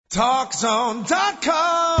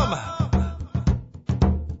TalkZone.com.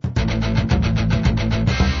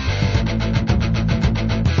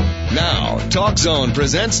 Now, Talk Zone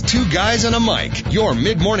presents Two Guys and a Mic, your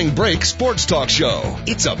mid-morning break sports talk show.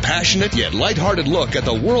 It's a passionate yet lighthearted look at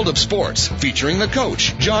the world of sports, featuring the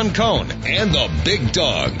coach, John Cohn, and the Big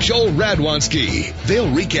Dogg, Joel Radwanski. They'll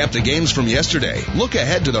recap the games from yesterday, look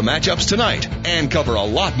ahead to the matchups tonight, and cover a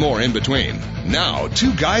lot more in between. Now,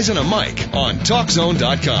 Two Guys and a Mic on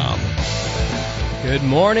TalkZone.com. Good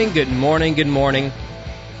morning, good morning, good morning,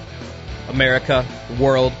 America,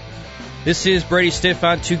 world. This is Brady Stiff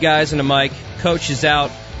on Two Guys and a Mic. Coach is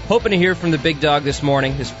out. Hoping to hear from the Big Dogg this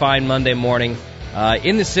morning, this fine Monday morning,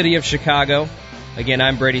 in the city of Chicago. Again,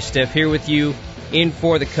 I'm Brady Stiff here with you in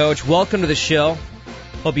for the coach. Welcome to the show.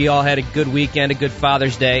 Hope you all had a good weekend, a good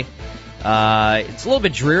Father's Day. It's a little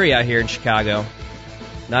bit dreary out here in Chicago.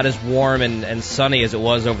 Not as warm and sunny as it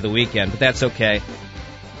was over the weekend, but that's okay.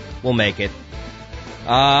 We'll make it.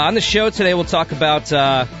 On the show today, we'll talk about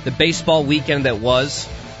the baseball weekend that was.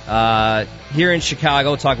 Here in Chicago,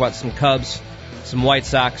 we'll talk about some Cubs, some White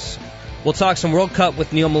Sox. We'll talk some World Cup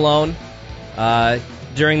with Neil Malone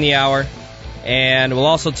during the hour. And we'll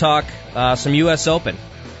also talk some U.S. Open.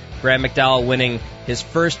 Graham McDowell winning his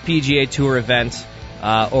first PGA Tour event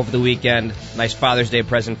over the weekend. Nice Father's Day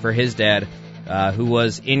present for his dad, who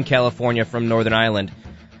was in California from Northern Ireland.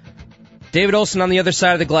 David Olson on the other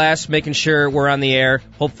side of the glass, making sure we're on the air.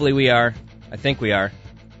 Hopefully we are. I think we are.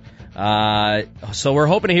 So we're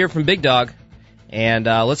hoping to hear from Big Dogg. And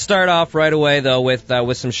let's start off right away, though,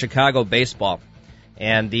 with some Chicago baseball.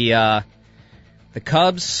 And the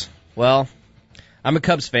Cubs, well, I'm a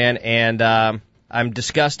Cubs fan, and I'm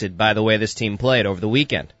disgusted by the way this team played over the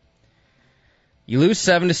weekend. You lose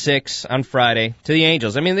 7-6 on Friday to the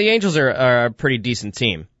Angels. I mean, the Angels are a pretty decent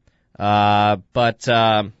team. But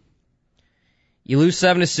you lose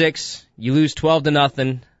 7-6, you lose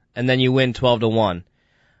 12-0, and then you win 12-1.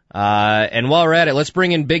 And while we're at it, let's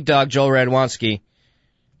bring in Big Dogg, Joel Radwanski.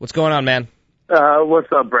 What's going on, man?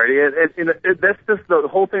 What's up, Brady? That's just the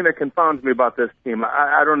whole thing that confounds me about this team.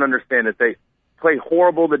 I don't understand it. They play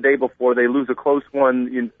horrible the day before. They lose a close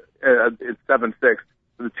one. It's 7-6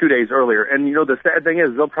 2 days earlier. And, you know, the sad thing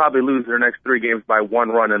is they'll probably lose their next three games by one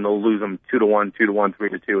run, and they'll lose them 2-1, 2-1,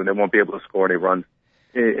 3-2, and they won't be able to score any runs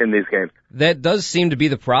in these games. That does seem to be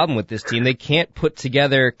the problem with this team. They can't put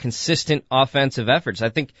together consistent offensive efforts. I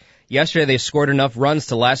think yesterday they scored enough runs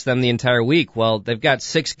to last them the entire week. Well, they've got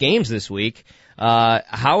 6 games this week.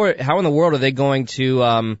 How in the world are they going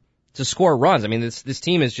to score runs? I mean, this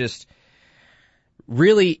team is just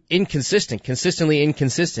really consistently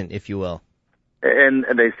inconsistent, if you will. And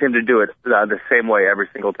they seem to do it the same way every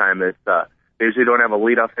single time. They usually don't have a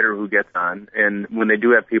leadoff hitter who gets on, and when they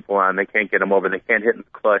do have people on, they can't get them over. They can't hit in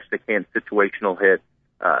the clutch. They can't situational hit.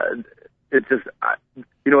 It's just,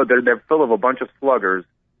 they're full of a bunch of sluggers,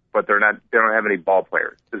 but they don't have any ball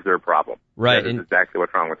players. Is their problem? Right. That is exactly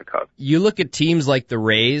what's wrong with the Cubs. You look at teams like the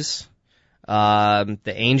Rays, the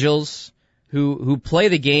Angels, who play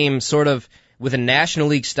the game sort of with a National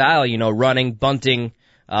League style, running, bunting,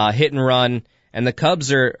 hit and run. And the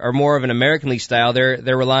Cubs are more of an American League style.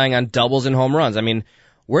 They're relying on doubles and home runs. I mean,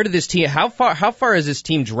 where did this team? How far has this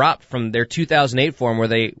team dropped from their 2008 form, where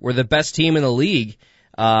they were the best team in the league?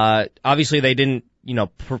 Obviously, they didn't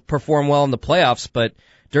perform well in the playoffs, but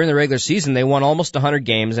during the regular season, they won almost 100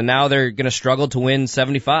 games, and now they're going to struggle to win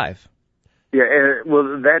 75. Yeah,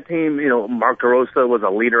 well, that team, Mark DeRosa was a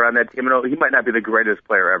leader on that team. He might not be the greatest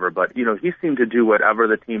player ever, but he seemed to do whatever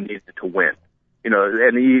the team needed to win.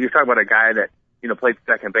 And you talk about a guy that played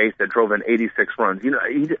second base that drove in 86 runs.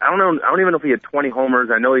 I don't even know if he had 20 homers.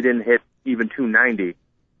 I know he didn't hit even 290,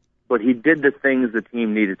 but he did the things the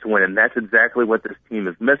team needed to win, and that's exactly what this team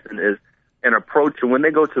is missing, is an approach to when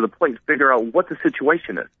they go to the plate, figure out what the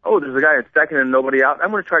situation is. Oh, there's a guy at second and nobody out.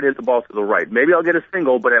 I'm going to try to hit the ball to the right. Maybe I'll get a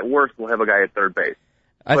single, but at worst we'll have a guy at third base.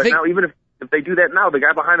 Now, even if they do that now, the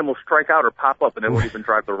guy behind him will strike out or pop up, and they won't even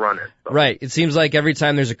try to run it. So. Right. It seems like every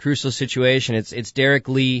time there's a crucial situation, it's Derek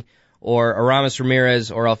Lee or Aramis Ramirez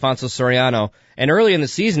or Alfonso Soriano. And early in the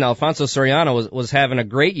season, Alfonso Soriano was having a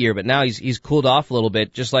great year, but now he's cooled off a little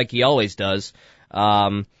bit, just like he always does.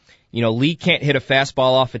 Lee can't hit a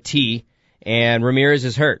fastball off a tee, and Ramirez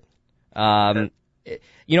is hurt. I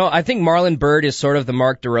think Marlon Byrd is sort of the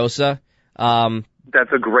Mark DeRosa.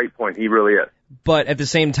 That's a great point. He really is. But at the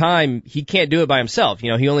same time, he can't do it by himself. He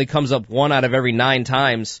only comes up 1 out of every 9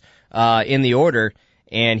 times in the order,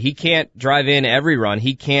 and he can't drive in every run.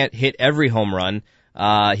 He can't hit every home run.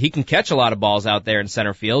 He can catch a lot of balls out there in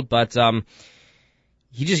center field, but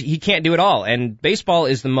he can't do it all. And baseball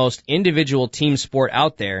is the most individual team sport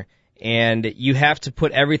out there, and you have to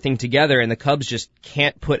put everything together, and the Cubs just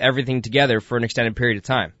can't put everything together for an extended period of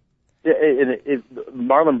time. Yeah,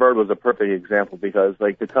 Marlon Byrd was a perfect example because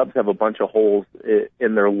like the Cubs have a bunch of holes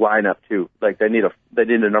in their lineup too. Like they need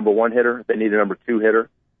a number 1 hitter, they need a number 2 hitter,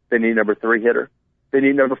 they need a number 3 hitter, they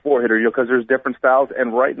need a number 4 hitter. Because there's different styles,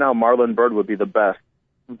 and right now Marlon Byrd would be the best.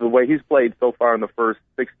 The way he's played so far in the first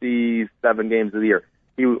 67 games of the year,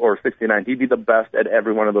 or 69, he'd be the best at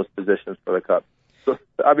every one of those positions for the Cubs. So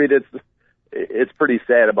I mean, it's pretty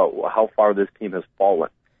sad about how far this team has fallen,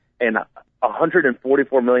 and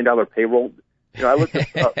 $144 million payroll. I looked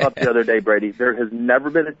up the other day, Brady. There has never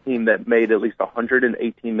been a team that made at least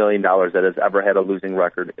 $118 million that has ever had a losing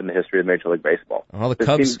record in the history of Major League Baseball. Well,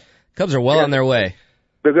 the Cubs are well on their way.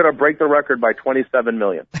 They're going to break the record by $27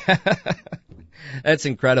 million. That's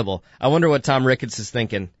incredible. I wonder what Tom Ricketts is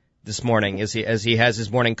thinking this morning as he has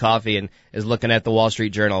his morning coffee and is looking at the Wall Street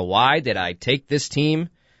Journal. Why did I take this team?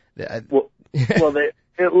 Well,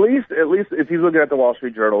 at least if he's looking at the Wall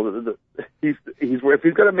Street Journal, if he's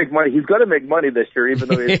going to make money, he's going to make money this year, even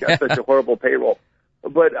though he's got such a horrible payroll.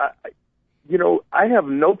 But I have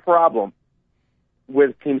no problem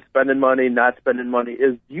with teams spending money, not spending money.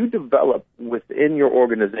 Is you develop within your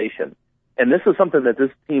organization. And this is something that this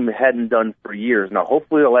team hadn't done for years. Now,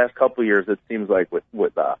 hopefully the last couple of years, it seems like with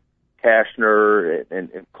Cashner and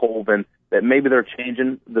Colvin, that maybe they're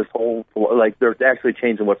changing this whole, like they're actually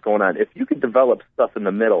changing what's going on. If you could develop stuff in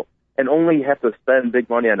the middle and only have to spend big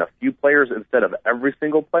money on a few players instead of every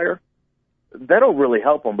single player, that'll really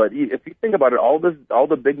help them. But if you think about it, all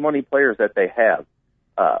the big money players that they have,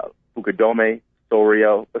 Fukudome,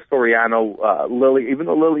 Soriano, Lilly, even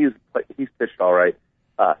though Lilly he's pitched all right,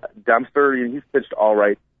 Dempster, he's pitched all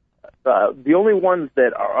right. The only ones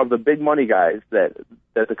that are of the big money guys that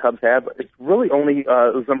the Cubs have, it's really only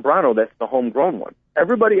Zambrano that's the homegrown one.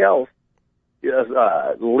 Everybody else,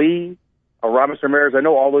 Lee, Ramos Ramirez, I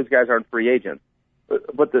know all those guys aren't free agents.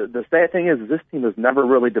 But the sad thing is this team has never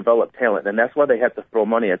really developed talent, and that's why they have to throw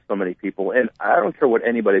money at so many people. And I don't care what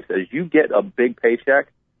anybody says. You get a big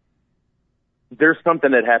paycheck, there's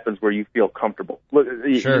something that happens where you feel comfortable. Look,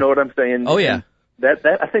 Sure. You know what I'm saying? Oh, yeah. That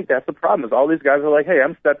I think that's the problem is all these guys are like, hey,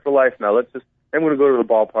 I'm set for life now. I'm going to go to the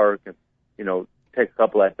ballpark and, take a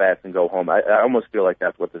couple at bats and go home. I almost feel like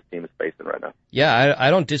that's what this team is facing right now. Yeah, I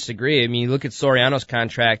don't disagree. I mean, you look at Soriano's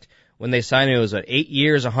contract when they signed him, it was 8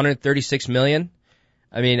 years, $136 million.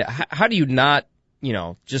 I mean, how do you not,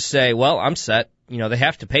 just say, well, I'm set. They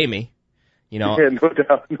have to pay me. Yeah, no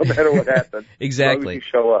doubt, no matter what happens. Exactly. As long as you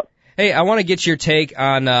show up. Hey, I want to get your take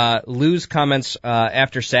on Lou's comments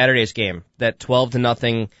after Saturday's game, that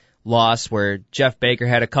 12-0 loss where Jeff Baker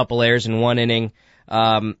had a couple errors in one inning.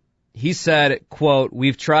 He said, quote,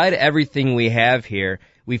 "We've tried everything we have here.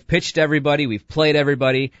 We've pitched everybody. We've played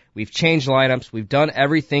everybody. We've changed lineups. We've done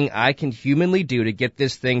everything I can humanly do to get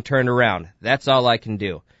this thing turned around. That's all I can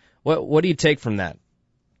do." What do you take from that?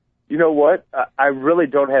 You know what? I really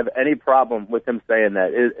don't have any problem with him saying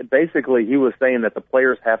that. Basically, he was saying that the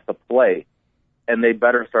players have to play, and they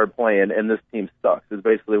better start playing, and this team sucks, is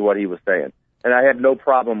basically what he was saying. And I have no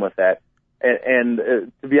problem with that. And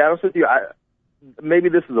to be honest with you, maybe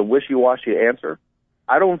this is a wishy-washy answer.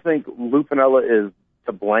 I don't think Lou Piniella is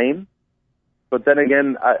to blame. But then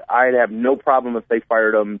again, I'd have no problem if they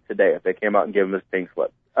fired him today, if they came out and gave him his pink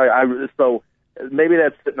slip. So maybe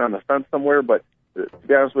that's sitting on the fence somewhere, but to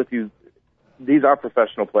be honest with you, these are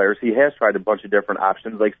professional players. He has tried a bunch of different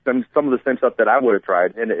options, like some of the same stuff that I would have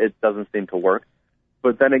tried, and it doesn't seem to work.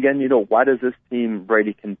 But then again, why does this team,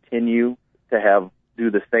 Brady, continue to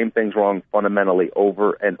do the same things wrong fundamentally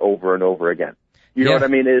over and over and over again? You know what I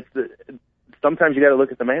mean? Sometimes you got to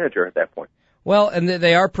look at the manager at that point. Well, and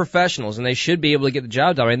they are professionals, and they should be able to get the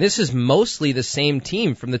job done. I mean, this is mostly the same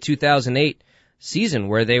team from the 2008 season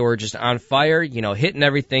where they were just on fire, hitting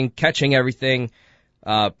everything, catching everything,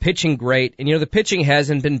 pitching great. And, the pitching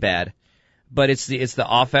hasn't been bad, but it's the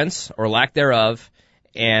offense or lack thereof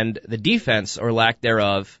and the defense or lack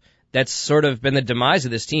thereof that's sort of been the demise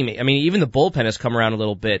of this team. I mean, even the bullpen has come around a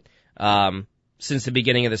little bit since the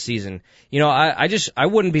beginning of the season. I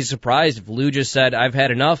wouldn't be surprised if Lou just said, "I've had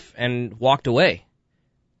enough," and walked away.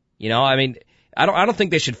 I mean, I don't think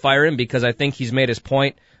they should fire him because I think he's made his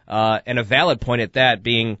point, and a valid point at that,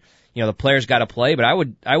 being, the players got to play. But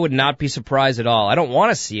I would not be surprised at all. I don't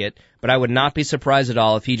want to see it, but I would not be surprised at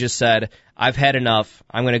all if he just said, "I've had enough.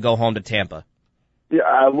 I'm going to go home to Tampa." Yeah,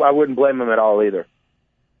 I wouldn't blame him at all either.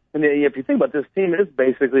 And if you think about this team, is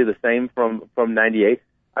basically the same from '98.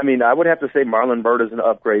 I mean, I would have to say Marlon Byrd is an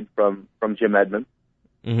upgrade from Jim Edmonds.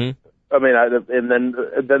 Mm-hmm. I mean, and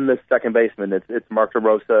then the second baseman, it's Mark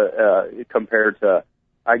DeRosa compared to,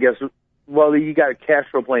 I guess, Well, you got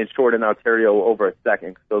Castro playing short and Ontario over at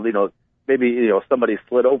second. So, maybe, somebody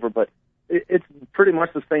slid over, but it's pretty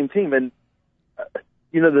much the same team. And,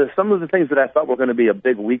 some of the things that I thought were going to be a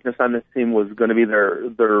big weakness on this team was going to be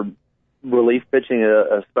their relief pitching,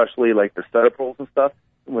 especially like their setup roles and stuff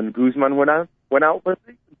when Guzman went out, but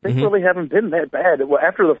they really haven't been that bad. Well,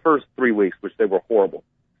 after the first 3 weeks, which they were horrible.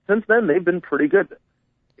 Since then, they've been pretty good.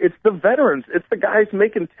 It's the veterans. It's the guys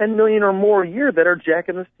making $10 million or more a year that are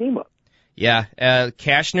jacking this team up. Yeah,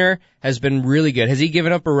 Cashner has been really good. Has he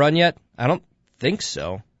given up a run yet? I don't think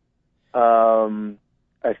so.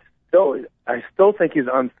 I still think he's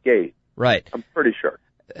unscathed. Right. I'm pretty sure.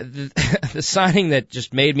 The signing that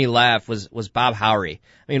just made me laugh was Bob Howry.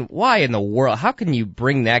 I mean, why in the world? How can you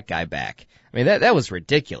bring that guy back? I mean, that was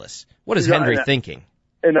ridiculous. What is Hendry thinking?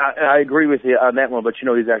 And I agree with you on that one, but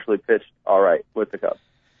he's actually pitched all right with the Cubs.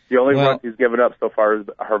 The only runs he's given up so far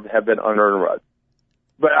have been unearned runs.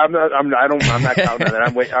 But I'm not counting on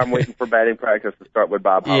that. I'm waiting for batting practice to start with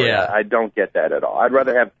Bob Howry. Yeah. I don't get that at all. I'd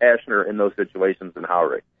rather have Cashner in those situations than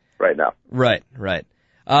Howry right now. Right.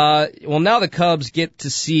 Well, now the Cubs get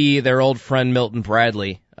to see their old friend Milton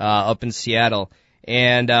Bradley up in Seattle.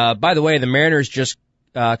 And by the way, the Mariners just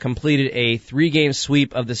completed a 3-game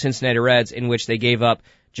sweep of the Cincinnati Reds in which they gave up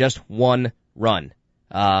just 1 run.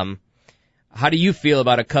 How do you feel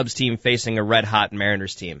about a Cubs team facing a red-hot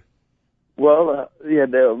Mariners team? Well,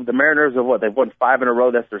 the Mariners have they've won 5 in a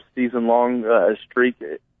row. That's their season-long streak.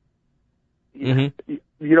 You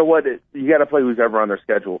know what? You got to play who's ever on their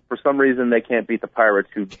schedule. For some reason, they can't beat the Pirates,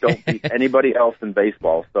 who don't beat anybody else in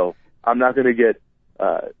baseball. So I'm not going to get,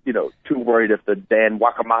 too worried if the Dan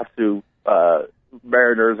Wakamatsu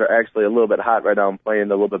Mariners are actually a little bit hot right now and playing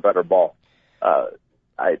a little bit better ball.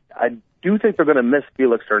 I do think they're going to miss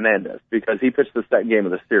Felix Hernandez because he pitched the second game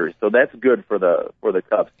of the series. So that's good for the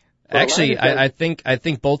Cubs. Actually, I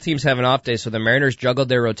think both teams have an off day, so the Mariners juggled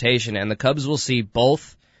their rotation, and the Cubs will see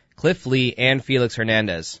both Cliff Lee and Felix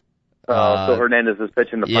Hernandez. So Hernandez is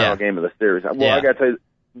pitching the final game of the series. Well, I got to tell you,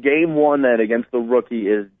 Game 1 that against the rookie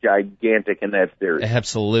is gigantic in that series.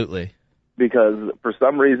 Absolutely. Because for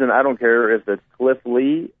some reason, I don't care if it's Cliff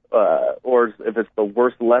Lee or if it's the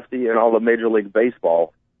worst lefty in all of Major League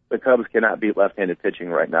Baseball, the Cubs cannot beat left-handed pitching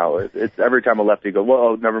right now. It's every time a lefty goes,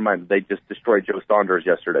 well, never mind, they just destroyed Joe Saunders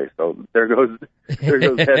yesterday. So there goes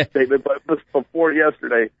that statement. But before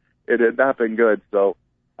yesterday, it had not been good. So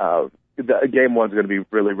Game 1's going to be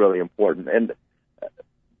really, really important. And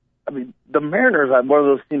the Mariners are one of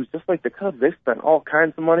those teams, just like the Cubs. They spent all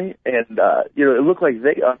kinds of money, and it looked like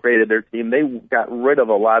they upgraded their team. They got rid of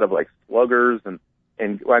a lot of sluggers, and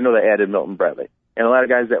I know they added Milton Bradley and a lot of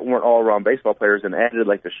guys that weren't all-around baseball players, and added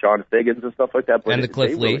the Sean Figgins and stuff like that. But and the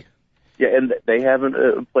Cliff Lee. And they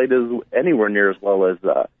haven't played anywhere near as well as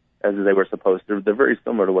they were supposed to. They're very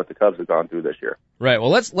similar to what the Cubs have gone through this year. Right. Well,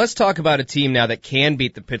 let's talk about a team now that can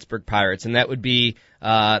beat the Pittsburgh Pirates, and that would be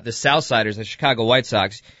the Southsiders, the Chicago White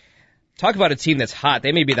Sox. Talk about a team that's hot.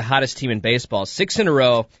 They may be the hottest team in baseball. 6 in a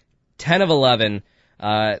row, 10 of 11.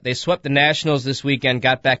 They swept the Nationals this weekend,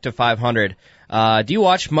 got back to 500. Do you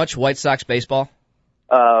watch much White Sox baseball?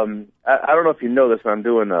 I don't know if you know this, but I'm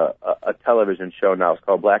doing a television show now. It's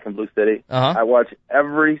called Black and Blue City. Uh-huh. I watch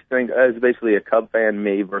every single. It's basically a Cub fan,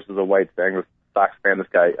 me, versus a White Sox fan. This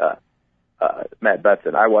guy, Matt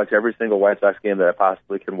Betson. I watch every single White Sox game that I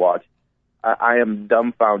possibly can watch. I am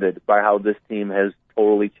dumbfounded by how this team has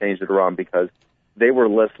totally changed it around, because they were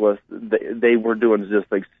listless. They were doing just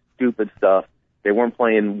stupid stuff. They weren't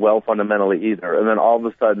playing well fundamentally either. And then all of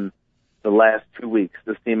a sudden, the last 2 weeks,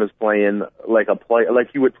 this team is playing like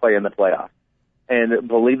you would play in the playoffs. And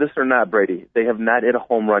believe this or not, Brady, they have not hit a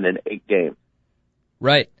home run in 8 games.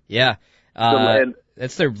 Right. Yeah.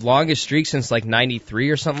 That's their longest streak since 93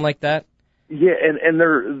 or something like that. Yeah, and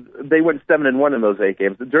they went 7-1 in those 8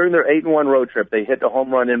 games. During their 8-1 road trip, they hit a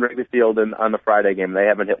home run in Wrigley Field on the Friday game. They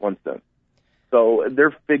haven't hit one since. So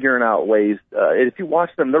they're figuring out ways. If you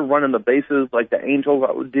watch them, they're running the bases like the Angels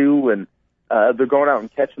would do, and they're going out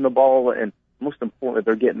and catching the ball. And most importantly,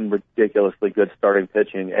 they're getting ridiculously good starting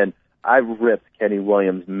pitching. And I've ripped Kenny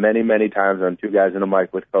Williams many, many times on Two Guys and a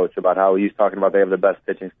Mic with Coach about how he's talking about they have the best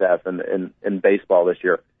pitching staff in baseball this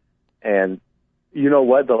year. And you know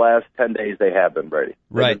what? The last 10 days they have been, Brady.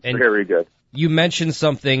 Right. And very good. You mentioned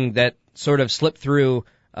something that sort of slipped through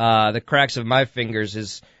the cracks of my fingers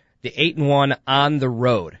is the 8-1 on the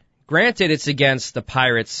road. Granted, it's against the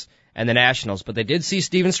Pirates and the Nationals, but they did see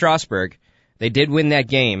Steven Strasburg. They did win that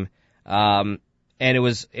game. And it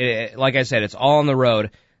was, like I said, it's all on the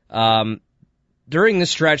road. During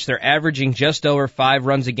this stretch, they're averaging just over 5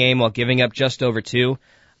 runs a game while giving up just over 2.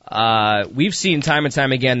 We've seen time and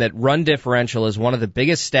time again that run differential is one of the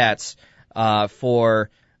biggest stats for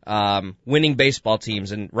winning baseball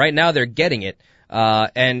teams, and right now they're getting it.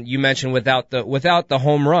 And you mentioned without the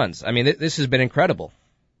home runs. I mean, this has been incredible.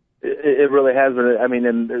 It really has been. I mean,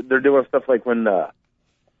 and they're doing stuff like when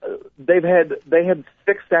they had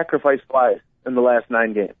 6 sacrifice flies in the last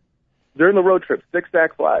 9 games during the road trip. 6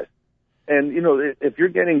 sac flies, and if you're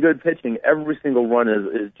getting good pitching, every single run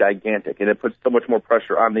is gigantic, and it puts so much more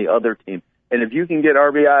pressure on the other team. And if you can get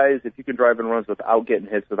RBIs, if you can drive in runs without getting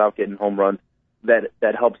hits, without getting home runs,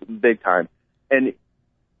 that helps big time. And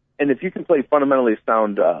if you can play fundamentally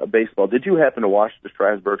sound baseball, did you happen to watch the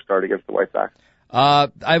Strasburg start against the White Sox?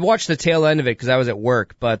 I watched the tail end of it because I was at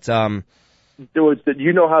work, but you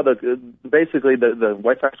know how basically the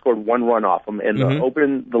White Sox scored 1 run off them, and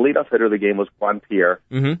the leadoff hitter of the game was Juan Pierre.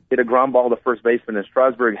 Hit a ground ball to first baseman, and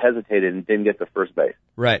Strasburg hesitated and didn't get to first base.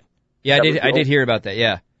 Right. Yeah, I did hear about that.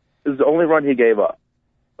 Yeah. It was the only run he gave up.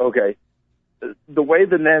 Okay. The way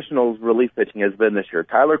the Nationals' relief pitching has been this year,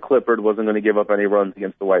 Tyler Clippard wasn't going to give up any runs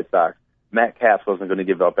against the White Sox. Matt Capps wasn't going to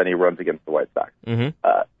give up any runs against the White Sox.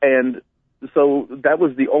 And so that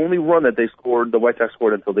was the only run that the White Sox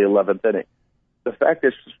scored until the 11th inning. The fact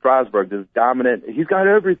that Strasburg is dominant, he's got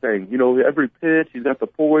everything, every pitch, he's got the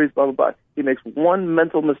poise, blah, blah, blah. He makes one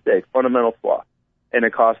mental mistake, fundamental flaw, and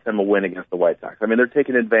it cost him a win against the White Sox. I mean, they're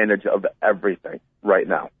taking advantage of everything right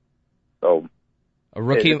now. So a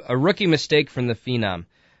rookie mistake from the Phenom.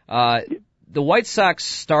 The White Sox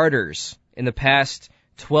starters in the past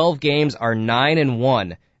 12 games are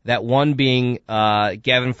 9-1. That one being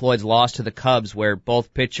Gavin Floyd's loss to the Cubs, where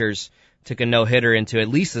both pitchers took a no-hitter into at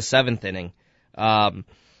least the 7th inning.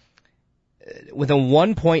 With a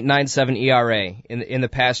 1.97 ERA in the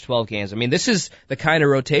past 12 games. I mean, this is the kind of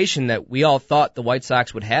rotation that we all thought the White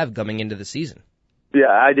Sox would have coming into the season. Yeah,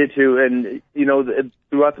 I did too. And,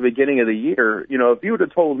 throughout the beginning of the year, if you would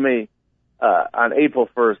have told me on April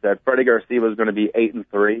 1st that Freddie Garcia was going to be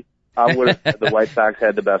 8-3, I would have said the White Sox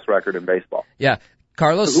had the best record in baseball. Yeah,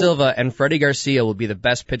 Carlos Silva and Freddie Garcia will be the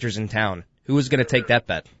best pitchers in town. Who was going to take that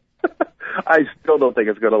bet? I still don't think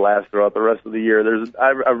it's going to last throughout the rest of the year.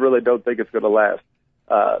 I really don't think it's going to last.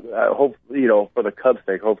 I hope, for the Cubs'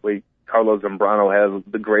 sake, hopefully Carlos Zambrano has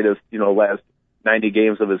the greatest, last 90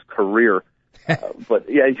 games of his career. But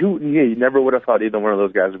you never would have thought either one of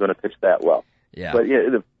those guys were going to pitch that well. Yeah. But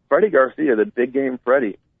the Freddie Garcia, the big game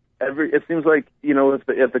Freddie, it seems like,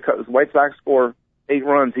 if the White Sox score 8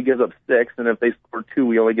 runs, he gives up 6, and if they score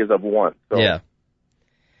 2, he only gives up 1. So, yeah.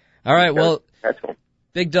 All right, well, that's home.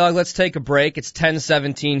 Big Dog, let's take a break. It's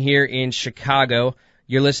 10:17 here in Chicago.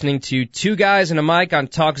 You're listening to Two Guys and a Mic on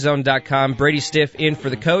TalkZone.com. Brady Stiff in for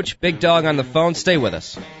the coach. Big Dog on the phone. Stay with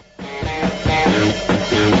us.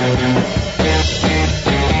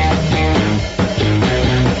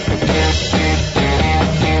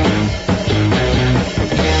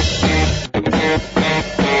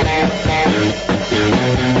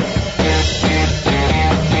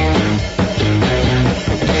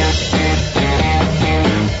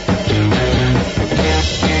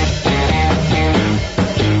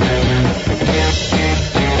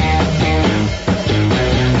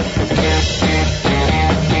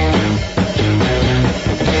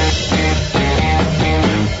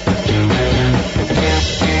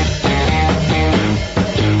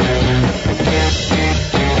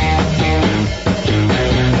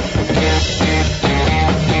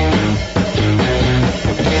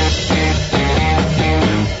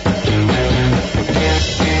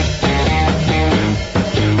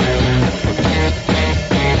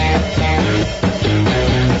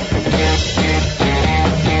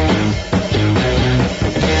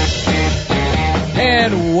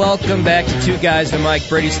 Welcome back to Two Guys and a Mic.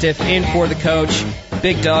 Brady Stiff in for the coach.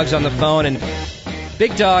 Big Dog's on the phone. And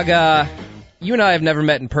Big Dog, you and I have never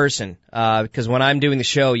met in person because when I'm doing the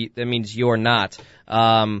show, that means you're not.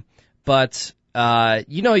 But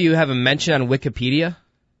you have a mention on Wikipedia?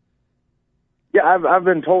 Yeah, I've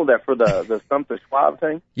been told that for the Stump the Schwab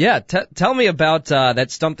thing. Yeah, tell me about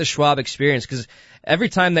that Stump the Schwab experience, because every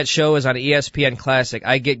time that show is on ESPN Classic,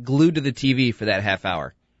 I get glued to the TV for that half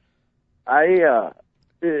hour.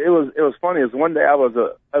 It was funny. It was one day I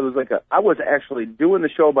was actually doing the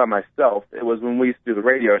show by myself. It was when we used to do the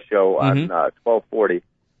radio show on 1240,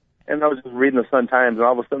 and I was just reading the Sun Times, and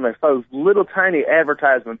all of a sudden I saw this little tiny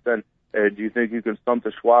advertisement saying, "Hey, do you think you can stump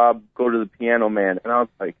the Schwab? Go to the Piano Man." And I was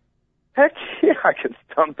like, "Heck yeah, I can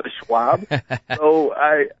stump the Schwab." So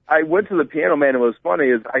I went to the Piano Man. And what was funny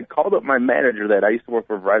is I called up my manager that I used to work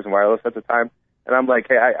for Verizon Wireless at the time, and I'm like,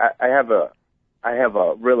 "Hey, I have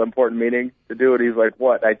a real important meeting to do," and he's like,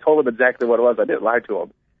 "What?" I told him exactly what it was. I didn't lie to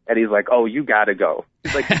him. And he's like, oh, you got to go.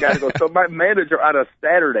 He's like, you got to go. So my manager on a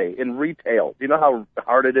Saturday in retail, you know how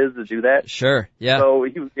hard it is to do that? Sure, yeah. So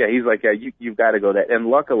he's like, yeah, you've got to go that. And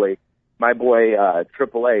luckily, my boy,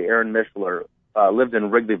 AAA, Aaron Mishler, lived in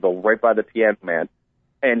Wrigleyville, right by the Piano Man.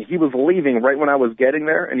 And he was leaving right when I was getting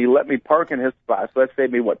there, and he let me park in his spot. So that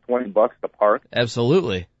saved me, $20 to park?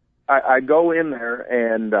 Absolutely. I go in there,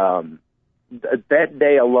 and that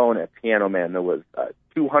day alone at Piano Man, there was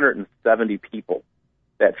 270 people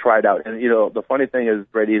that tried out. And, the funny thing is,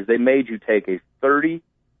 Brady, is they made you take a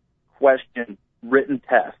 30-question written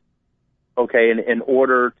test, okay, in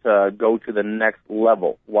order to go to the next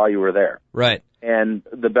level while you were there. Right. And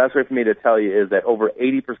the best way for me to tell you is that over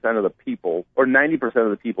 80% of the people, or 90% of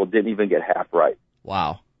the people, didn't even get half right.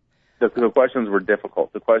 Wow. The questions were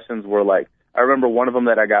difficult. The questions were like, I remember one of them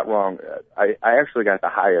that I got wrong. I actually got the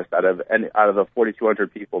highest out of the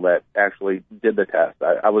 4,200 people that actually did the test.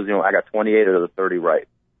 I got 28 out of the 30 right.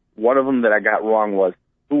 One of them that I got wrong was,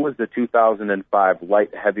 who was the 2005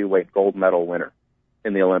 light heavyweight gold medal winner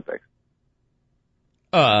in the Olympics?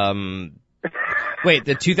 Wait,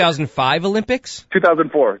 the 2005 Olympics?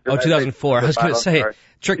 2004. Oh, 2004. I was going to say,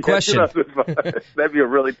 trick question. That'd be a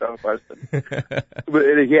really tough question. But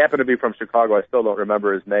he happened to be from Chicago. I still don't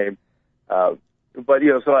remember his name. But,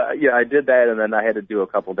 I did that, and then I had to do a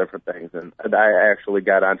couple different things, and I actually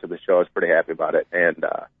got onto the show. I was pretty happy about it. And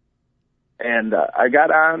I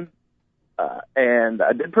got on, and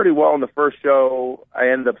I did pretty well in the first show. I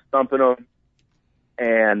ended up stumping him.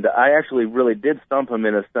 And I actually really did stump him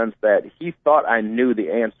in a sense that he thought I knew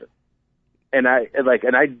the answer. And I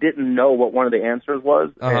didn't know what one of the answers was.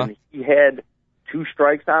 Uh-huh. And he had 2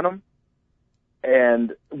 strikes on him.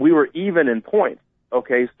 And we were even in points.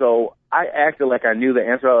 Okay, so I acted like I knew the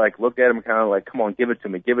answer. I looked at him kind of like, come on, give it to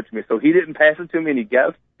me. So he didn't pass it to me, and he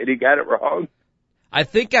guessed, and he got it wrong. I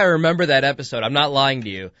think I remember that episode. I'm not lying to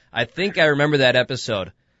you. I think I remember that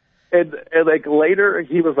episode. And later,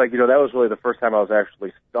 he was like, that was really the first time I was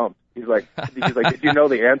actually stumped. He's like, did you know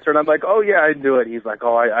the answer? And I'm like, oh yeah, I knew it. He's like,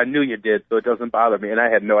 oh, I knew you did, so it doesn't bother me. And I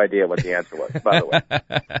had no idea what the answer was, by the way.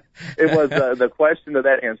 It was, the question to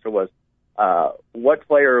that answer was, what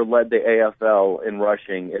player led the AFL in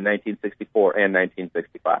rushing in 1964 and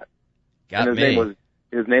 1965?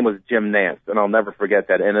 His name was Jim Nance, and I'll never forget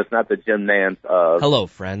that. And it's not the Jim Nance of... Hello,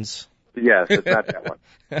 friends. Yes, it's not that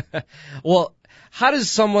one. Well, how does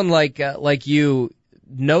someone like you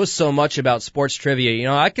know so much about sports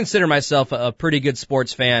trivia? I consider myself a pretty good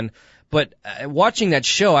sports fan, but watching that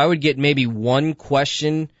show, I would get maybe one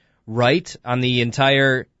question right on the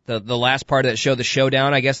entire the last part of that show, the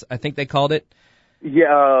showdown. I think they called it.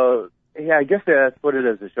 Yeah, I guess that's what it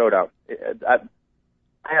is, the showdown.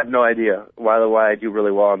 I have no idea why I do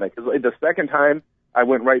really well on that. Because the second time, I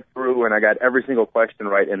went right through and I got every single question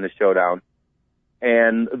right in the showdown.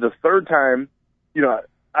 And the third time,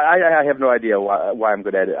 I have no idea why I'm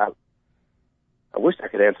good at it. I wish I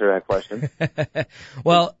could answer that question.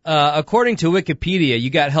 Well, according to Wikipedia, you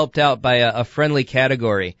got helped out by a friendly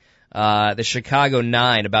category, the Chicago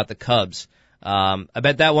 9 about the Cubs. I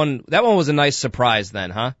bet that one was a nice surprise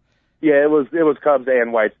then, huh? Yeah, it was Cubs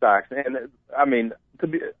and White Sox. And I mean,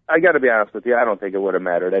 I got to be honest with you, I don't think it would have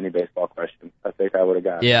mattered any baseball question. I think I would have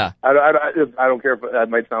got it. Yeah. I don't care if that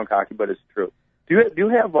might sound cocky, but it's true. Do you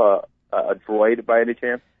have a Droid by any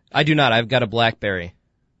chance? I do not. I've got a BlackBerry.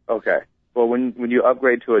 Okay. Well, when you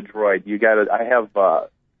upgrade to a Droid, I have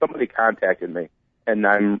somebody contacted me, and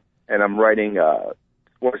I'm writing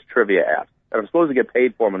sports trivia apps. And I'm supposed to get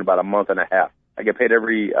paid for them in about a month and a half. I get paid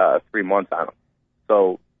every 3 months on them.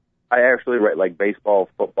 So I actually write like baseball,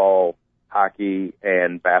 football, hockey,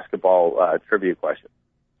 and basketball trivia questions.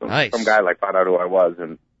 Nice. Some guy found out who I was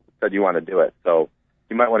and said, you want to do it. So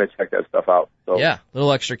you might want to check that stuff out. So yeah, a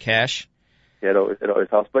little extra cash. Yeah, it always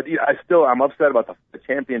helps. But I'm upset about the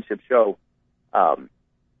championship show.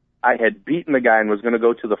 I had beaten the guy and was going to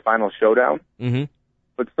go to the final showdown. Mm-hmm.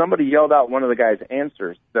 But somebody yelled out one of the guy's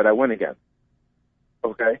answers that I went against.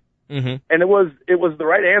 Okay? Mm-hmm. And it was the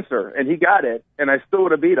right answer, and he got it, and I still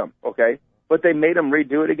would have beat him, okay? But they made him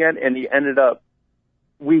redo it again, and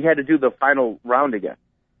we had to do the final round again.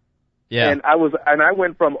 Yeah. And I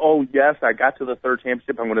went from, oh, yes, I got to the third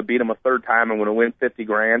championship, I'm going to beat him a third time, I'm going to win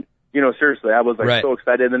 $50,000. Seriously, I was right. So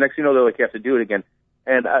excited. And the next thing you know, they're you have to do it again.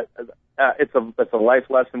 And it's a life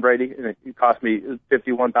lesson, Brady, and it cost me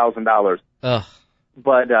 $51,000. Ugh.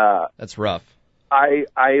 But that's rough. I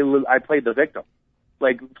played the victim.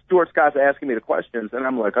 Stuart Scott's asking me the questions, and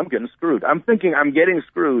I'm like, I'm getting screwed. I'm thinking I'm getting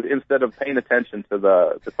screwed instead of paying attention to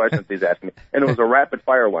the questions he's asking me. And it was a rapid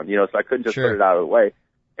fire one, so I couldn't just put it out of the way.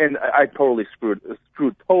 And I totally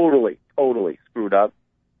totally screwed up.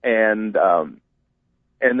 And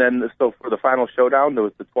And then, so for the final showdown, there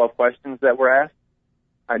was the 12 questions that were asked.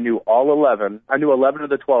 I knew all 11. I knew 11 of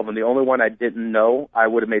the 12, and the only one I didn't know, I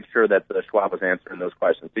would have made sure that the Schwab was answering those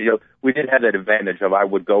questions. So, we did have that advantage of I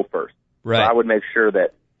would go first. Right. So I would make sure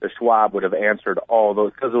that the Schwab would have answered all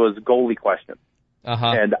those, because it was goalie questions.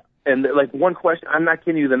 Uh-huh. And like one question, I'm not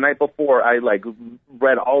kidding you, the night before, I like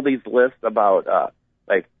read all these lists about,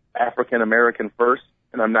 like African American first,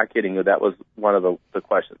 and I'm not kidding you, that was one of the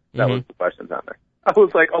questions. That was the questions on there. I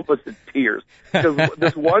was like almost in tears because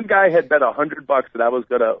this one guy had bet $100 that I was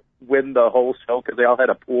going to win the whole show because they all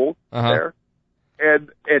had a pool there.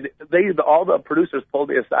 And all the producers pulled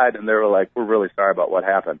me aside and they were like, "We're really sorry about what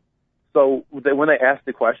happened." So when they asked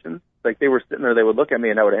the questions, like they were sitting there, they would look at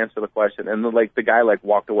me and I would answer the question. And then, like the guy like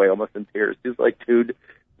walked away almost in tears. He was like, "Dude,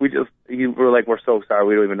 we're like, we're so sorry.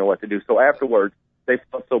 We don't even know what to do." So afterwards, they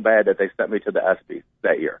felt so bad that they sent me to the ESPYs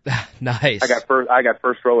that year. Nice. I got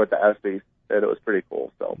first row at the ESPYs. And it was pretty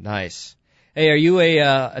cool. So nice. Hey, are you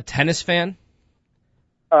a tennis fan?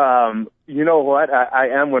 You know what? I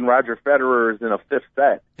am when Roger Federer is in a fifth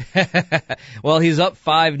set. Well, he's up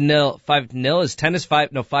 5-0. 5-0 is tennis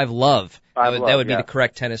 5? No, 5-love. That would be the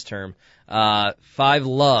correct tennis term.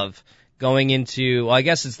 5-love going into, well, I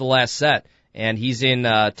guess it's the last set, and he's in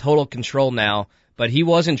total control now. But he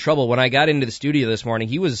was in trouble when I got into the studio this morning.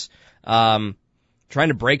 He was trying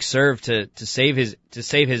to break serve to save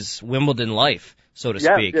his Wimbledon life, so to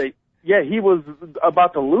speak. Yeah, he was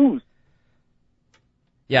about to lose.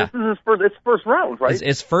 Yeah. This is it's first round, right?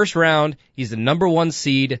 It's first round. He's the number 1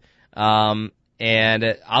 seed. And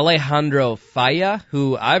Alejandro Falla,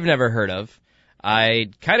 who I've never heard of.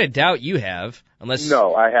 I kind of doubt you have, unless...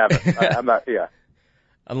 No, I haven't. I'm not, yeah.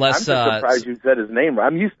 Unless, I'm just surprised you said his name right.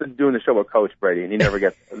 I'm used to doing the show with Coach Brady, and he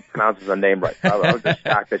never pronounces a name right. I was just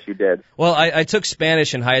shocked that you did. Well, I took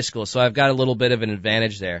Spanish in high school, so I've got a little bit of an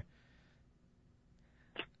advantage there.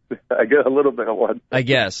 I get a little bit of one. I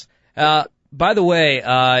guess. By the way,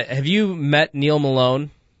 have you met Neil Malone?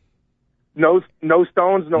 No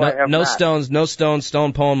Stones? No, I have no not. No Stones,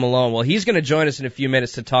 Stone Pone Malone. Well, he's going to join us in a few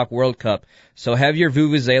minutes to talk World Cup. So have your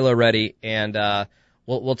Vuvuzela ready, and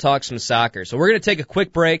we'll talk some soccer. So we're going to take a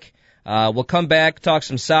quick break. We'll come back, talk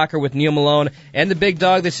some soccer with Neil Malone and the Big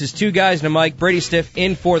Dog. This is Two Guys and a Mic. Brady Stiff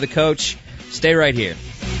in for the coach. Stay right here.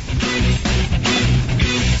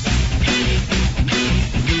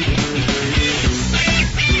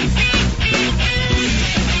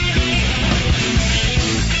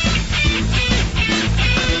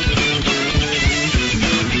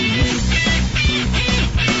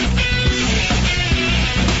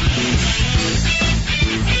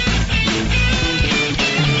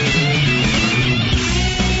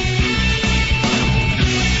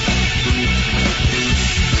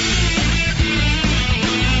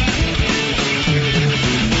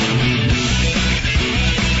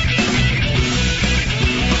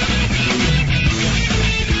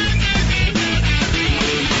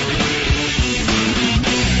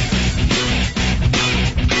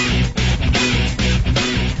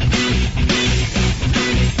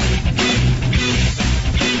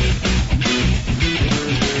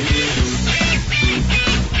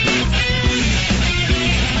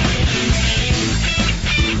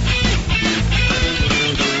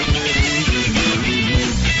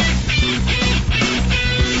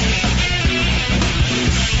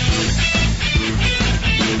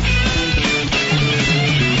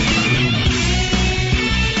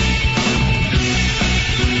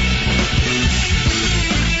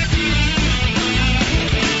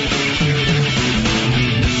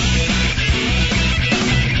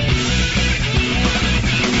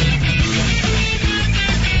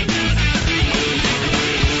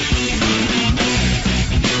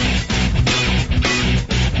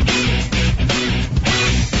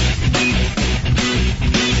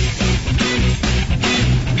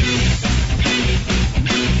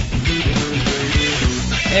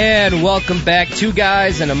 And welcome back. Two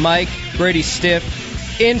Guys and a Mic. Brady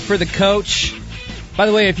Stiff in for the coach. By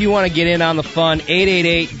the way, if you want to get in on the fun,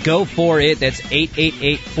 888-GO-FOR-IT. That's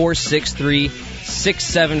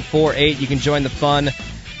 888-463-6748. You can join the fun.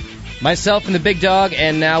 Myself and the Big Dog,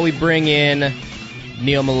 and now we bring in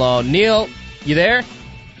Neil Malone. Neil, you there?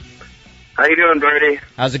 How you doing, Brady?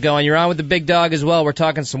 How's it going? You're on with the Big Dog as well. We're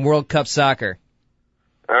talking some World Cup soccer.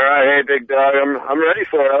 All right, hey, Big Dog. I'm ready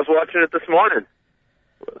for it. I was watching it this morning.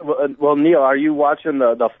 Well, Neil, are you watching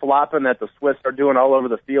the flopping that the Swiss are doing all over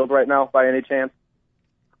the field right now, by any chance?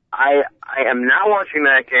 I am now watching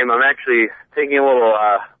that game. I'm actually taking a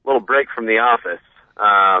little break from the office,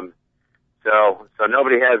 so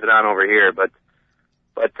nobody has it on over here. But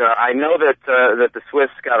I know that the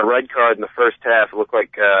Swiss got a red card in the first half. It looked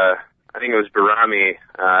like I think it was Barami,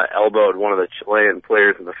 elbowed one of the Chilean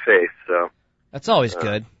players in the face. So that's always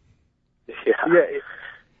good. Yeah.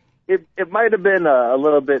 It might have been a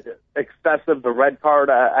little bit excessive, the red card,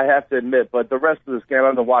 I have to admit, but the rest of this game,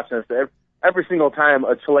 I've been watching this. Every single time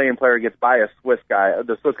a Chilean player gets by a Swiss guy,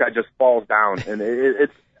 the Swiss guy just falls down, and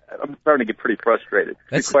I'm starting to get pretty frustrated.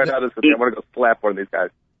 To be quite honest with you, I want to go slap one of these guys.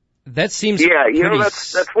 That seems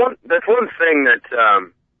that's one thing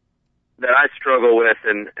that I struggle with,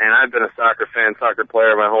 and I've been a soccer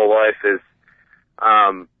player my whole life is,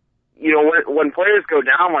 when players go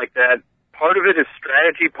down like that, part of it is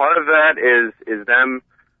strategy, part of that is them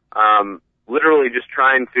literally just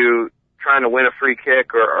trying to win a free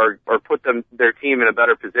kick or put their team in a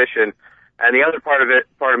better position, and the other part of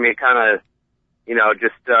me kind of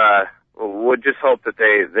would just hope that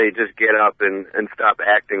they just get up and stop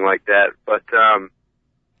acting like that. But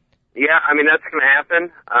that's going to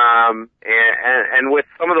happen. And with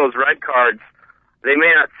some of those red cards, they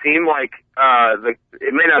may not seem like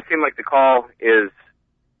the call is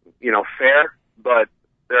fair, but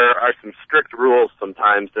there are some strict rules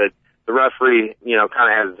sometimes that the referee kind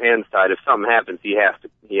of has his hands tied. If something happens, he has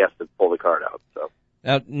to pull the card out. So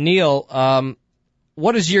now, Neil,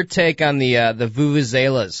 what is your take on the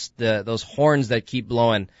vuvuzelas, those horns that keep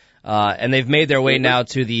blowing? And they've made their way now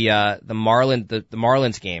to the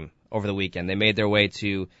Marlins game over the weekend. They made their way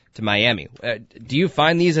to Miami. Do you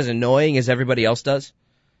find these as annoying as everybody else does?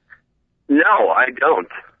 No, I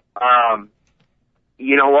don't.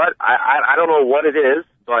 You know what? I don't know what it is,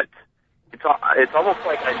 but it's almost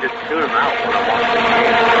like I just tune them out when I'm watching.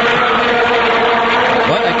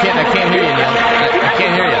 What? I can't hear you, Neil. I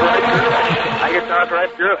can't hear you. I can talk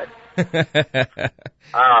right through it.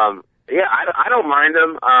 I don't mind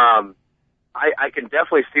them. I can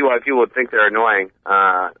definitely see why people would think they're annoying.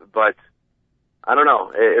 But I don't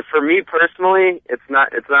know. For me personally, it's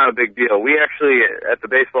not a big deal. We actually, at the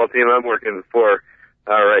baseball team I'm working for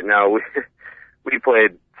right now, we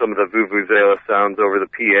played some of the vuvuzela sounds over the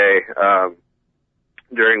PA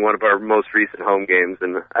during one of our most recent home games,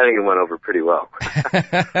 and I think it went over pretty well.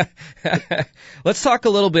 Let's talk a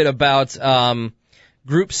little bit about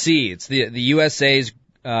Group C. It's the USA's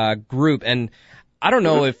group, and I don't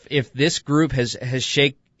know if this group has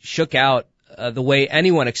shook out the way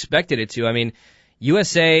anyone expected it to. I mean,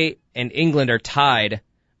 USA and England are tied.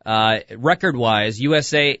 Record-wise,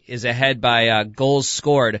 USA is ahead by goals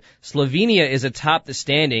scored. Slovenia is atop the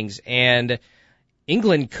standings, and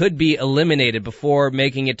England could be eliminated before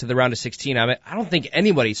making it to the round of 16. I don't think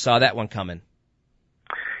anybody saw that one coming.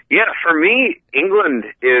 Yeah, for me, England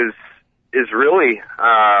is really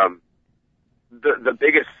the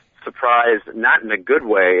biggest surprise, not in a good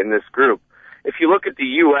way, in this group. If you look at the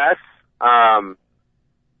U.S.,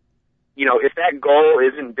 if that goal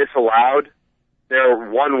isn't disallowed, they're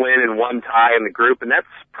one win and one tie in the group, and that's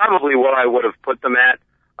probably what I would have put them at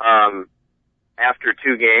after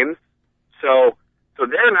two games. So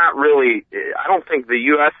they're not really. I don't think the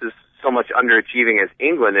U.S. is so much underachieving as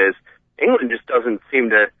England is. England just doesn't seem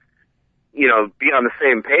to, be on the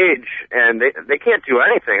same page, and they can't do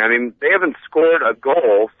anything. I mean, they haven't scored a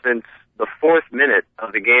goal since the 4th minute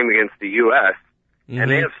of the game against the U.S. And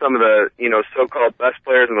they have some of the, so-called best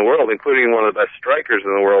players in the world, including one of the best strikers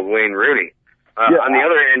in the world, Wayne Rooney. On the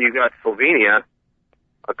other hand, you've got Slovenia,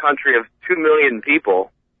 a country of 2 million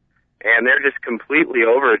people, and they're just completely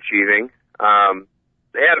overachieving.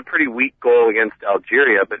 They had a pretty weak goal against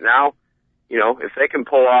Algeria, but now, if they can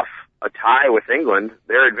pull off a tie with England,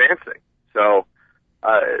 they're advancing. So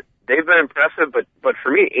they've been impressive, but for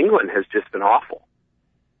me, England has just been awful.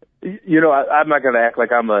 I'm not going to act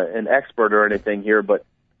like I'm an expert or anything here, but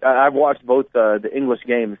I've watched both the English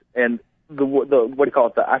games, and the what do you call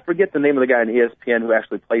it? I forget the name of the guy on ESPN who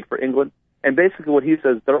actually played for England. And basically what he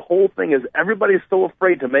says, their whole thing is everybody's so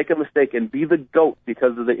afraid to make a mistake and be the GOAT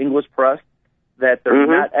because of the English press that they're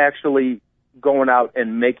not actually going out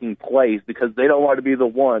and making plays because they don't want to be the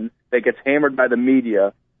one that gets hammered by the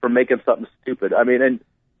media for making something stupid. I mean, and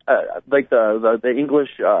like the English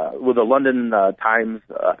with the London Times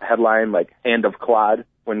headline, like "Hand of Claude"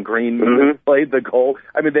 when Green played the goal.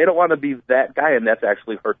 I mean, they don't want to be that guy, and that's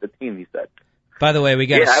actually hurt the team. He said. By the way, we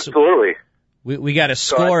got absolutely. We got a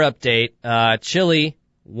score update. Chile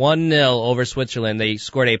 1-0 over Switzerland. They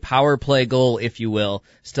scored a power play goal, if you will,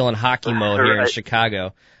 still in hockey mode here in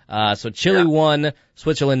Chicago. So Chile 1,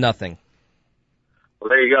 Switzerland nothing. Well,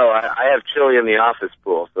 there you go. I have Chile in the office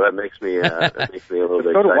pool, so that makes me a little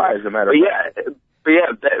bit. So do I, as a matter of fact.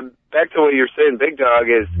 But back to what you're saying, Big Dog,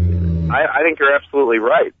 is I think you're absolutely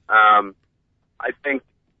right. I think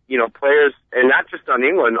players, and not just on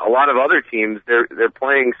England, a lot of other teams, they're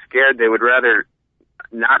playing scared. They would rather,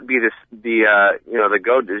 not be the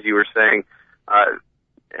GOAT, as you were saying,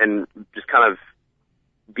 and just kind of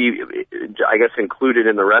be, I guess, included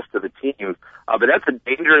in the rest of the team. But that's a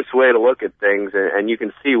dangerous way to look at things, and you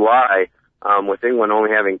can see why, with England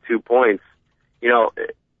only having 2 points. You know,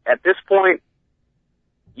 at this point,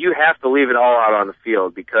 you have to leave it all out on the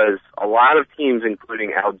field, because a lot of teams,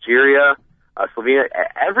 including Algeria, Slovenia,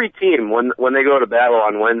 every team, when they go to battle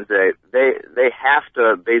on Wednesday, they have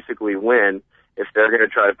to basically win if they're going to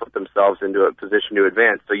try to put themselves into a position to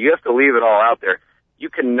advance. So you have to leave it all out there. You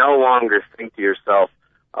can no longer think to yourself,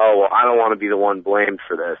 oh, well, I don't want to be the one blamed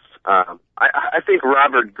for this. I think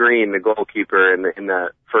Robert Green, the goalkeeper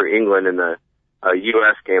for England in the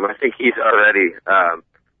U.S. game, I think he's already,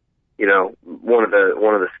 one of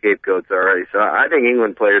the scapegoats already. So I think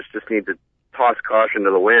England players just need to toss caution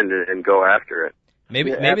to the wind and go after it.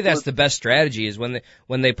 Maybe that's the best strategy, is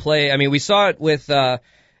when they play. I mean, we saw it with the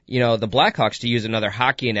Blackhawks, to use another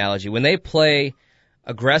hockey analogy. When they play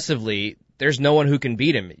aggressively, there's no one who can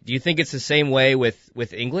beat him. Do you think it's the same way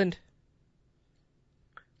with England?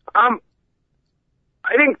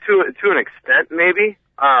 I think to an extent, maybe.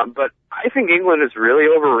 But I think England is really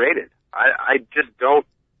overrated. I just don't.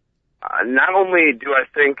 Not only do I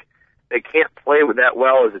think they can't play that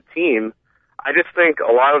well as a team, I just think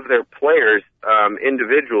a lot of their players,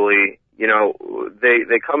 individually,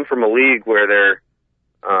 they come from a league where they're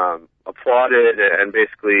applauded and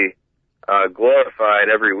basically glorified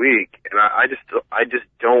every week, and I just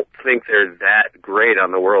don't think they're that great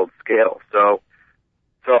on the world scale. So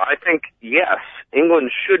I think, yes,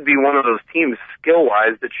 England should be one of those teams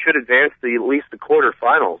skill-wise that should advance to at least the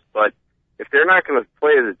quarterfinals. But if they're not going to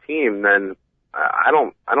play as a team, then I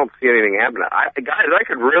don't see anything happening. Guys, I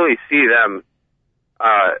could really see them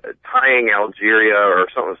tying Algeria or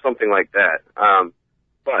something like that.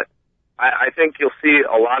 But I think you'll see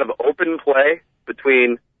a lot of open play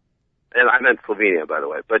between, and I meant Slovenia, by the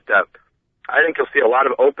way, but I think you'll see a lot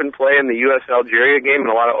of open play in the U.S.-Algeria game and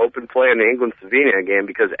a lot of open play in the England-Slovenia game,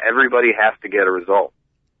 because everybody has to get a result.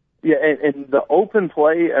 Yeah, and the open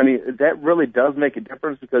play, I mean, that really does make a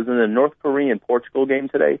difference, because in the North Korea-Portugal game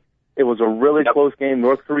today, it was a really close game.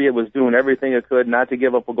 North Korea was doing everything it could not to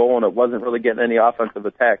give up a goal, and it wasn't really getting any offensive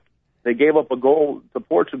attack. They gave up a goal to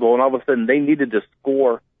Portugal, and all of a sudden they needed to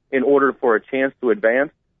score in order for a chance to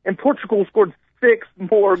advance. And Portugal scored 6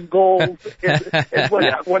 more goals in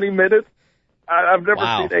 20 minutes. I've never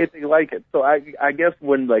seen anything like it. So I guess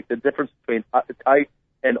when, like, the difference between tight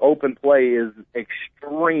and open play is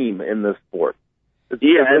extreme in this sport. And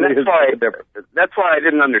that's why I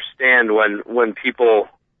didn't understand when people,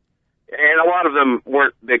 and a lot of them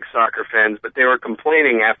weren't big soccer fans, but they were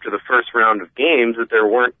complaining after the first round of games that there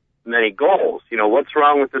weren't many goals. What's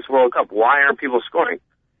wrong with this World Cup? Why aren't people scoring?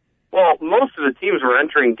 Well, most of the teams were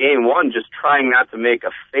entering game one just trying not to make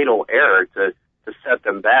a fatal error to set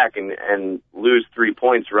them back and lose 3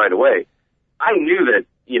 points right away. I knew that,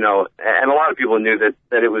 and a lot of people knew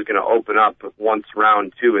that it was going to open up once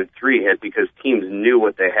round 2 and 3 hit, because teams knew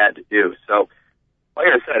what they had to do. So, like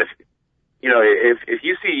I said, if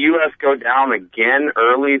you see U.S. go down again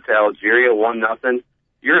early to Algeria 1-0,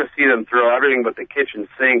 you're going to see them throw everything but the kitchen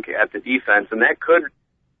sink at the defense, and that could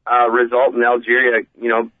result in Algeria,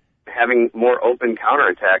 having more open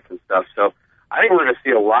counterattacks and stuff. So I think we're going to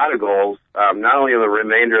see a lot of goals, not only in the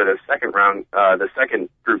remainder of the second round, the second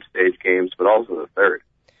group stage games, but also the third.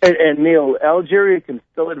 And Neil, Algeria can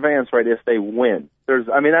still advance, right, if they win.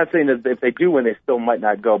 I'm not saying that if they do win, they still might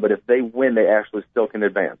not go, but if they win, they actually still can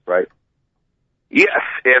advance, right? Yes,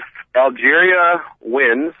 if Algeria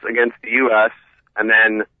wins against the U.S. and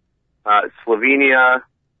then Slovenia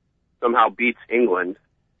somehow beats England,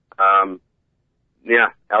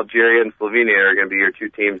 Algeria and Slovenia are going to be your 2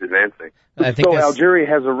 teams advancing. So Algeria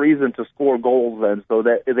has a reason to score goals then, so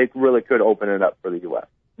that they really could open it up for the U.S.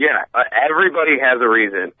 Yeah, everybody has a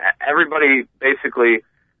reason. Everybody basically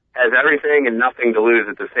has everything and nothing to lose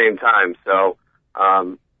at the same time. So I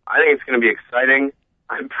think it's going to be exciting.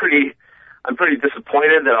 I'm pretty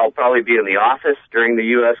disappointed that I'll probably be in the office during the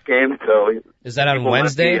U.S. game. So is that on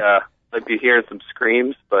Wednesday? Might be hearing some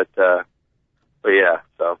screams, but yeah.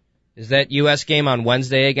 So is that U.S. game on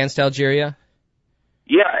Wednesday against Algeria?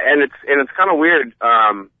 Yeah, and it's kind of weird.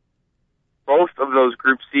 Both of those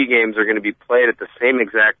Group C games are going to be played at the same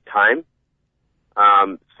exact time.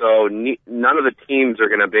 So none of the teams are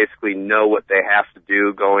going to basically know what they have to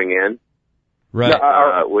do going in. Right.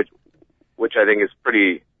 Which I think is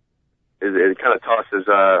pretty. It kind of tosses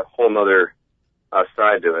a whole nother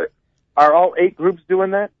side to it. Are all 8 groups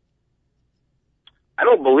doing that? I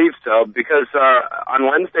don't believe so, because on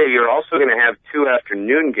Wednesday you're also going to have 2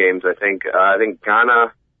 afternoon games. I think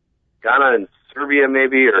Ghana and Serbia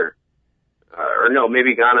maybe, or no,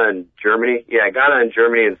 maybe Ghana and Germany. Yeah, Ghana and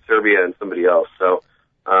Germany and Serbia and somebody else. So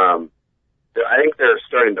I think they're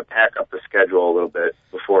starting to pack up the schedule a little bit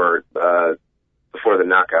before the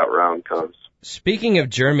knockout round comes. Speaking of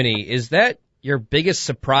Germany, is that your biggest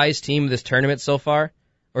surprise team of this tournament so far,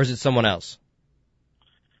 or is it someone else?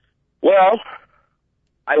 Well,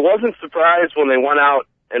 I wasn't surprised when they went out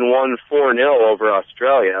and won 4-0 over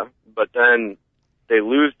Australia, but then they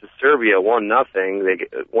lose to Serbia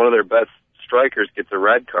 1-0. One of their best strikers gets a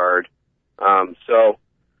red card. So,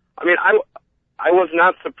 I mean, I was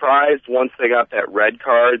not surprised once they got that red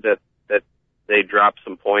card that they dropped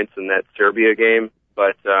some points in that Serbia game,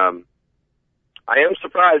 but I am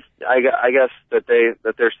surprised. I guess that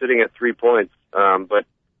they're sitting at 3 points. But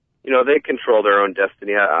you know, they control their own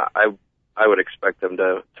destiny. I would expect them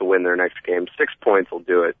to win their next game. 6 points will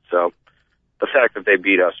do it. So the fact that they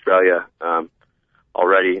beat Australia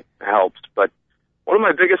already helps. But one of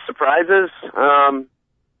my biggest surprises,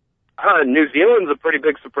 New Zealand's a pretty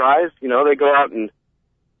big surprise. You know, they go out and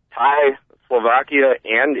tie Slovakia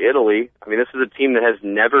and Italy. I mean, this is a team that has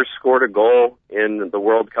never scored a goal in the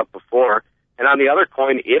World Cup before. And on the other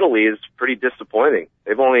coin, Italy is pretty disappointing.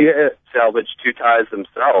 They've only salvaged 2 ties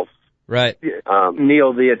themselves. Right.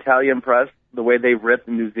 Neil, the Italian press, the way they ripped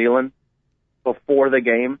New Zealand before the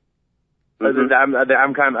game,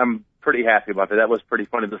 I'm pretty happy about that. That was pretty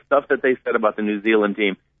funny. The stuff that they said about the New Zealand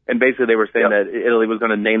team, and basically they were saying that Italy was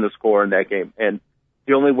going to name the score in that game. And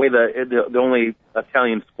the only way the only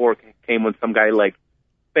Italian score came when some guy like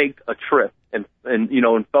faked a trip and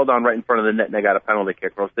fell down right in front of the net and they got a penalty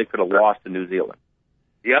kick, or else they could have lost to New Zealand.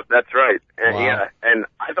 Yep, that's right. And wow. And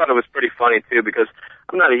I thought it was pretty funny too, because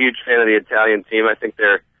I'm not a huge fan of the Italian team. I think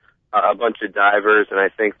they're a bunch of divers, and I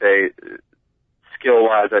think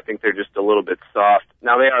skill-wise, I think they're just a little bit soft.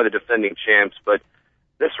 Now, they are the defending champs, but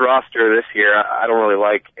this roster this year, I don't really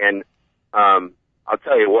like. And I'll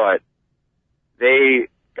tell you what, they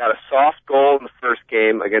got a soft goal in the first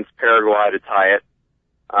game against Paraguay to tie it.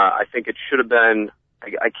 I think it should have been,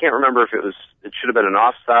 I can't remember if it should have been an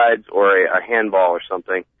offsides or a handball or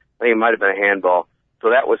something. I think it might have been a handball. So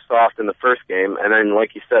that was soft in the first game. And then,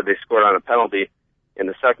 like you said, they scored on a penalty in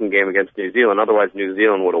the second game against New Zealand. Otherwise, New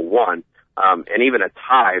Zealand would have won. And even a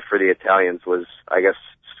tie for the Italians was, I guess,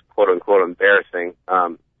 quote unquote, embarrassing.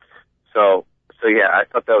 So yeah, I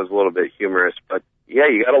thought that was a little bit humorous. But yeah,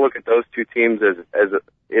 you got to look at those two teams as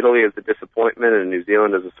Italy as a disappointment and New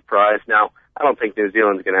Zealand as a surprise. Now, I don't think New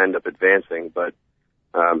Zealand's going to end up advancing, but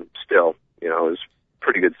still, it was a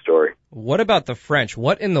pretty good story. What about the French?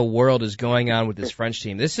 What in the world is going on with this French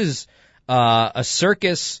team? This is a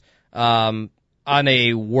circus on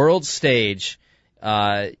a world stage.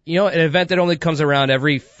 An event that only comes around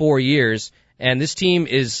every 4 years, and this team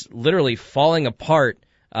is literally falling apart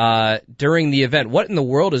during the event. What in the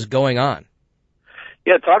world is going on?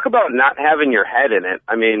 Yeah, talk about not having your head in it.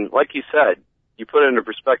 I mean, like you said, you put it into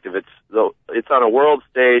perspective. It's on a world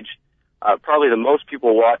stage, probably the most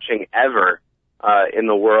people watching ever in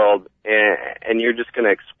the world, and you're just going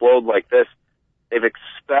to explode like this. They've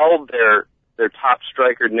expelled their top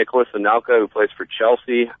striker, Nicolas Anelka, who plays for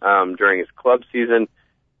Chelsea during his club season,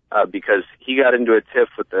 because he got into a tiff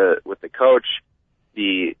with the coach.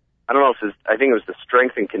 I don't know if I think it was the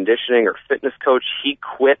strength and conditioning or fitness coach. He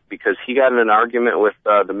quit because he got in an argument with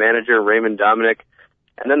the manager, Raymond Dominic,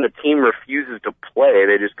 and then the team refuses to play.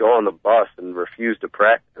 They just go on the bus and refuse to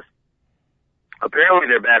practice. Apparently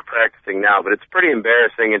they're back practicing now, but it's pretty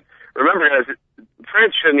embarrassing. And remember, guys,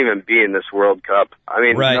 France shouldn't even be in this World Cup. I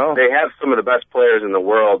mean, They have some of the best players in the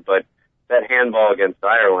world, but that handball against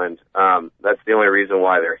Ireland, that's the only reason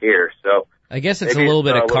why they're here. So I guess it's a little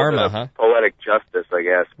bit of karma, huh? Poetic justice, I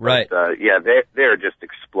guess. Right. But, they're just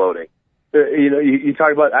exploding. You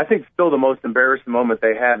talk about, I think still the most embarrassing moment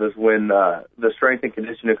they have is when the strength and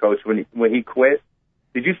conditioning coach, when he quit,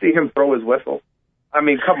 did you see him throw his whistle? I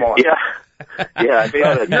mean, come on. Yeah. Yeah, I think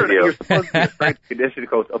you're supposed to be a strength and conditioning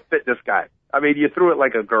coach, a fitness guy. I mean, you threw it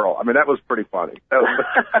like a girl. I mean, that was pretty funny.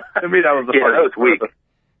 To me, that was the funny. That was weak.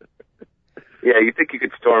 Yeah, you think you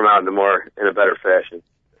could storm out in a better fashion.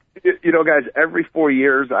 Guys, every 4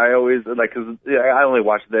 years, I always, because I only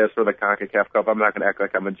watch this or the CONCACAF Cup. I'm not going to act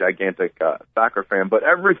like I'm a gigantic soccer fan, but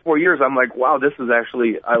every 4 years, I'm like, wow, this is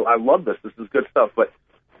actually, I love this. This is good stuff. But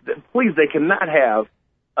please, they cannot have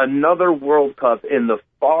another World Cup in the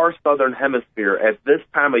far southern hemisphere at this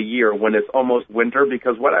time of year when it's almost winter,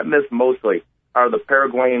 because what I miss mostly are the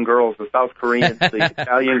Paraguayan girls, the South Koreans, the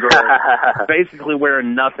Italian girls, basically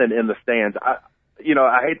wearing nothing in the stands. I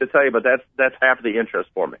hate to tell you, but that's half the interest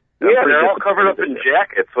for me. They're all covered up in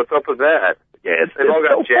jackets. What's up with that? Yeah, they've all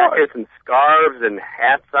got jackets and scarves and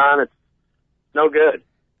hats on. no good.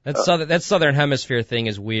 That Southern Hemisphere thing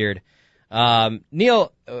is weird.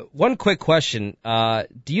 Neil, one quick question.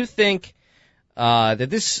 Do you think that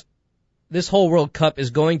this whole World Cup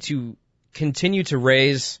is going to continue to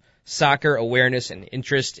raise soccer awareness and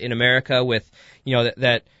interest in America with,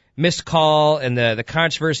 that missed call and the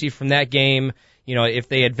controversy from that game? If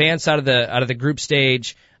they advance out of the group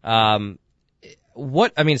stage,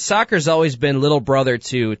 soccer's always been little brother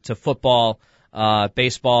to football,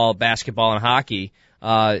 baseball, basketball, and hockey.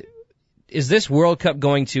 Is this World Cup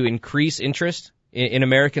going to increase interest in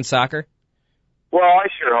American soccer? Well, I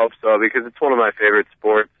sure hope so, because it's one of my favorite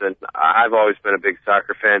sports, and I've always been a big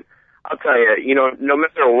soccer fan. I'll tell you, no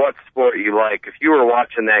matter what sport you like, if you were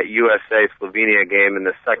watching that USA-Slovenia game in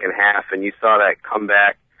the second half and you saw that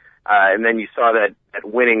comeback, and then you saw that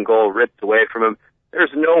winning goal ripped away from him,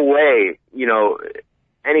 there's no way,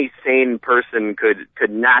 any sane person could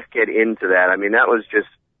not get into that. I mean, that was just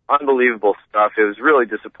unbelievable stuff. It was really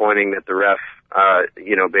disappointing that the ref,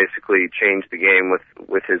 basically changed the game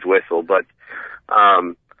with his whistle. But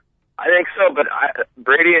I think so. But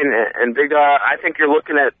Brady and Big Dogg, I think you're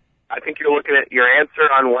looking at your answer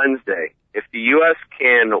on Wednesday. If the U.S.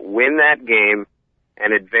 can win that game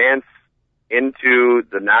and advance into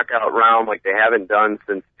the knockout round like they haven't done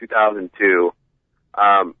since 2002,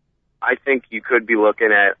 I think you could be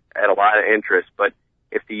looking at a lot of interest. But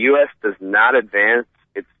if the U.S. does not advance,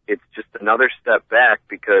 it's just another step back,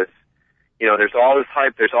 because there's all this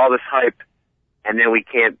hype, and then we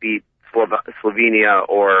can't beat Slovenia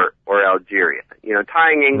or Algeria.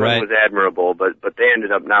 Tying England was admirable, but they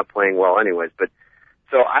ended up not playing well anyways. But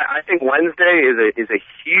so I think Wednesday is a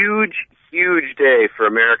huge day for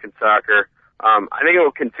American soccer. I think it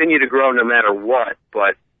will continue to grow no matter what.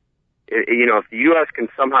 But if the U.S. can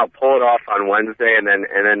somehow pull it off on Wednesday and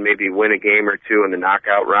then maybe win a game or two in the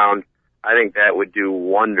knockout round, I think that would do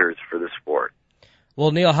wonders for the sport.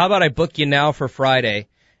 Well, Neil, how about I book you now for Friday,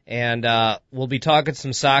 and we'll be talking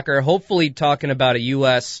some soccer, hopefully talking about a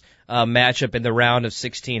U.S. Matchup in the round of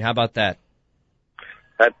 16. How about that?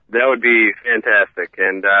 That would be fantastic.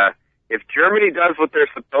 And if Germany does what they're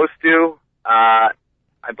supposed to, I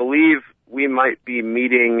believe we might be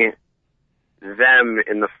meeting them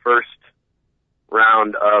in the first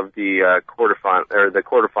round of the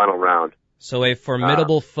quarterfinal round. So a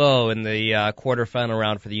formidable foe in the quarterfinal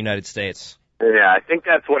round for the United States. Yeah, I think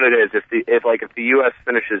that's what it is. If the U.S.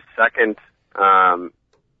 finishes second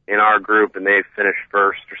in our group and they finish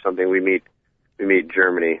first or something, we meet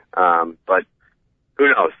Germany. But who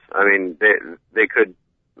knows? I mean, they could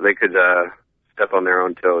step on their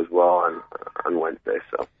own toe as well on Wednesday.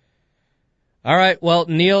 So. All right. Well,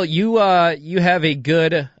 Neil, you have a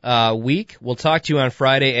good week. We'll talk to you on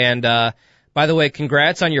Friday. And by the way,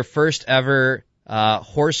 congrats on your first ever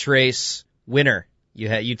horse race winner.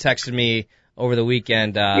 You texted me over the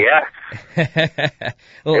weekend. Yeah.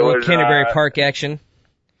 little Canterbury Park action.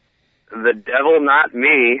 The devil, not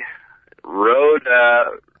me, rode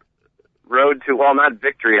to, well, not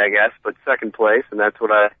victory, I guess, but second place, and that's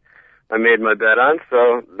what I made my bet on.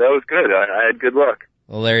 So that was good. I had good luck.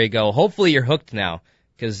 Well, there you go. Hopefully you're hooked now,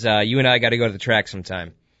 because you and I got to go to the track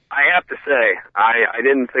sometime. I have to say, I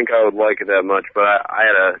didn't think I would like it that much, but I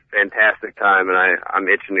had a fantastic time, and I'm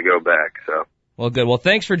itching to go back. So. Well, good. Well,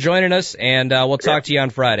 thanks for joining us, and we'll talk to you on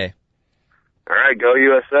Friday. All right, go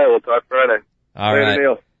USA. We'll talk Friday. All right.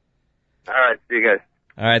 Neil. All right, see you guys.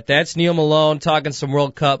 All right, that's Neil Malone talking some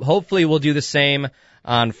World Cup. Hopefully we'll do the same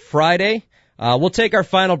on Friday. We'll take our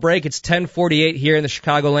final break. It's 10:48 here in the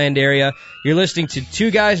Chicagoland area. You're listening to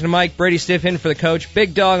Two Guys and a Mic. Brady Stiff in for the coach.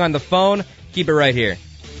 Big Dog on the phone. Keep it right here.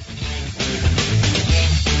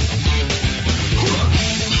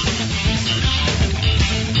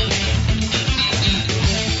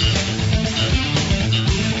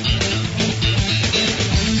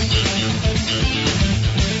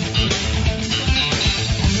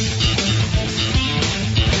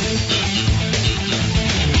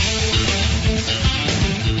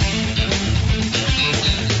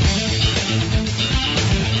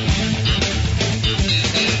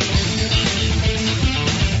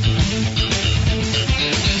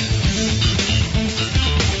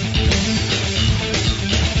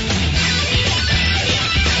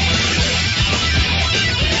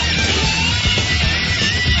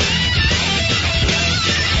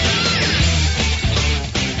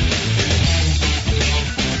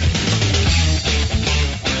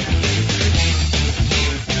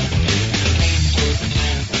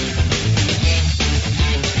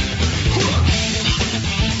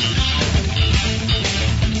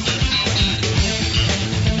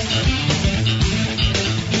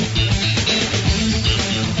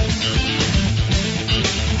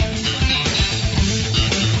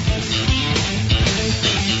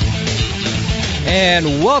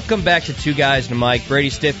 And welcome back to Two Guys and a Mic. Brady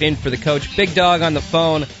Stiff in for the coach. Big Dogg on the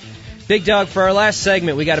phone. Big Dogg, for our last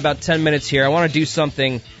segment, we got about 10 minutes here. I want to do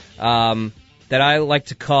something that I like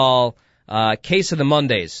to call Case of the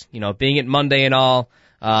Mondays. You know, being it Monday and all.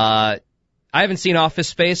 I haven't seen Office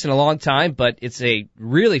Space in a long time, but it's a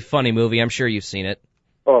really funny movie. I'm sure you've seen it.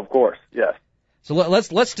 Oh, of course, yes. So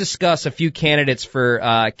let's discuss a few candidates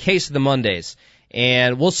for Case of the Mondays.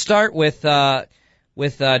 And we'll start with Dustin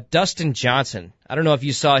Johnson. I don't know if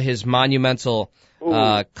you saw his monumental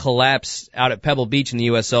collapse out at Pebble Beach in the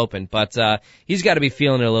U.S. Open, but he's got to be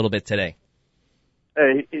feeling it a little bit today.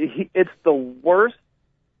 It's the worst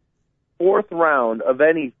fourth round of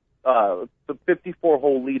any the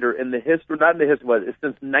 54-hole leader in the history, not in the history, but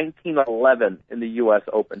since 1911 in the U.S.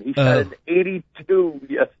 Open. He shot an 82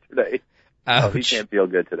 yesterday. Ouch. So he can't feel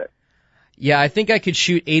good today. Yeah, I think I could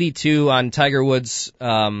shoot 82 on Tiger Woods'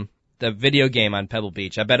 the video game on Pebble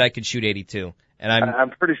Beach. I bet I could shoot 82. And I'm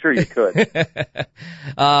pretty sure you could.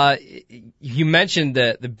 You mentioned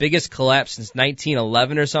the biggest collapse since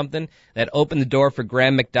 1911 or something that opened the door for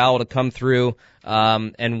Graham McDowell to come through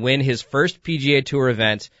and win his first PGA Tour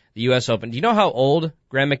event, the U.S. Open. Do you know how old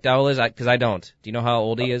Graham McDowell is? Because I don't. Do you know how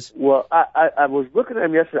old he is? Well, I was looking at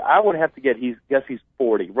him yesterday. I would have to guess he's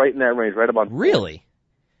 40, right in that range, right about 40. Really?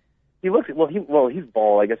 He looks he's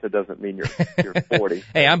bald. I guess it doesn't mean you're 40.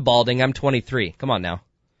 Hey, I'm balding. I'm 23. Come on now.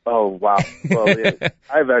 Oh wow! Well,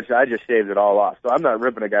 I just shaved it all off, so I'm not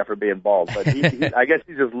ripping a guy for being bald. But I guess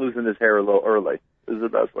he's just losing his hair a little early. Is the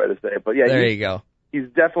best way to say it. But yeah, there you go. He's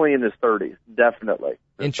definitely in his 30s. Definitely.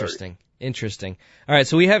 Interesting. All right,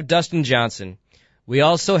 so we have Dustin Johnson. We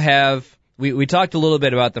also have we talked a little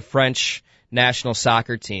bit about the French national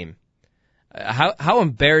soccer team. How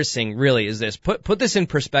embarrassing really is this? Put this in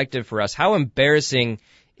perspective for us. How embarrassing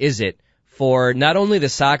is it for not only the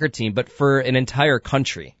soccer team, but for an entire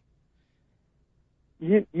country?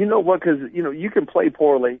 You know what? Because, you can play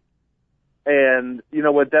poorly, and you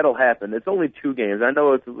know what? That'll happen. It's only 2 games. I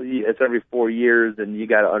know it's every 4 years, and you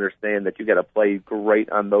got to understand that you got to play great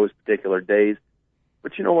on those particular days.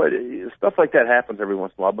 But you know what? Stuff like that happens every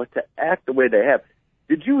once in a while. But to act the way they have,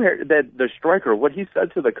 did you hear that the striker, what he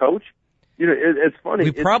said to the coach? It's funny.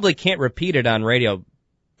 We probably can't repeat it on radio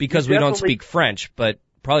because we don't speak French, but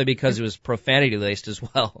probably because it was profanity-laced as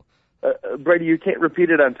well. Brady, you can't repeat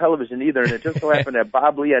it on television either, and it just so happened that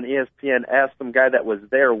Bob Lee on ESPN asked some guy that was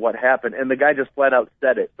there what happened, and the guy just flat out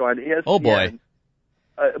said it. So on ESPN, oh boy,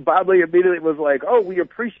 Bob Lee immediately was like, "Oh, we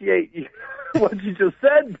appreciate what you just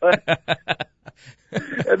said," but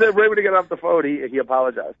and then right when he got off the phone, he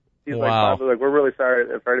apologized. He's wow. like, "We're really sorry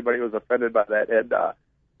for anybody who was offended by that," and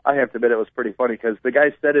I have to admit it was pretty funny because the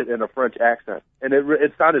guy said it in a French accent, and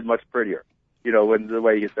it sounded much prettier. When the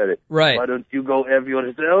way you said it. Right. Why don't you go have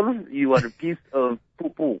yourself? You are a piece of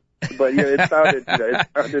poo-poo. But it sounded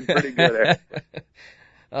pretty good.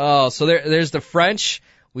 Oh, so there's the French.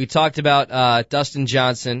 We talked about Dustin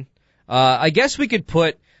Johnson. I guess we could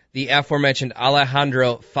put the aforementioned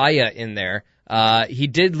Alejandro Falla in there. He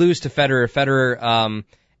did lose to Federer. Federer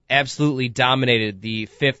absolutely dominated the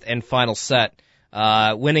 5th and final set,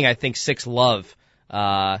 winning, I think, 6-love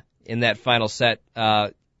in that final set.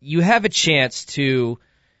 You have a chance to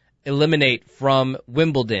eliminate from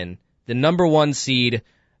Wimbledon the number 1 seed.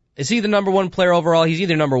 Is he the number 1 player overall? He's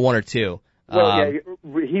either number 1 or 2. Well,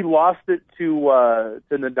 he lost it to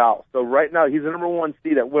Nadal. So right now he's the number 1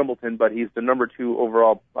 seed at Wimbledon, but he's the number 2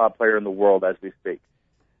 overall player in the world as we speak.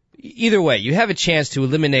 Either way, you have a chance to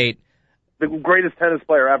eliminate the greatest tennis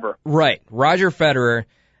player ever. Right, Roger Federer.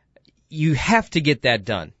 You have to get that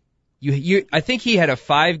done. I think he had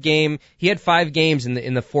 5 games in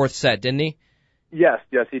the 4th set, didn't he? Yes,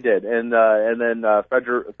 he did. And then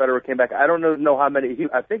Federer came back. I don't know how many.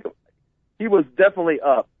 I think he was definitely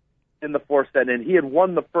up in the 4th set, and he had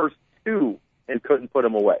won the first 2 and couldn't put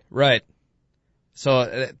him away. Right.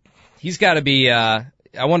 So he's got to be. I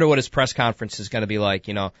wonder what his press conference is going to be like.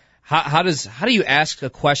 How do you ask a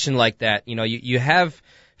question like that? You have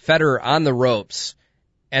Federer on the ropes,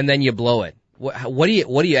 and then you blow it. What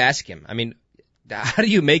do you ask him? I mean, how do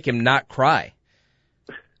you make him not cry?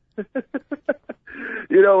 At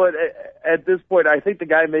this point, I think the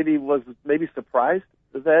guy was surprised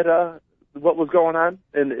that what was going on,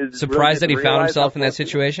 and surprised that he found himself in that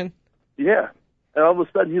situation. Yeah, and all of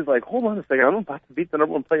a sudden he's like, "Hold on a second, I'm about to beat the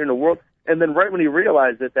number 1 player in the world." And then right when he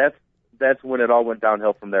realized it, that's when it all went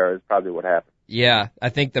downhill from there. Is probably what happened. Yeah, I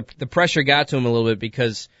think the pressure got to him a little bit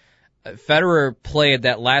because Federer played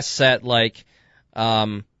that last set like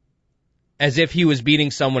as if he was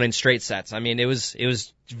beating someone in straight sets. I mean, it was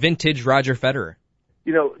vintage Roger Federer.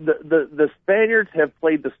 The Spaniards have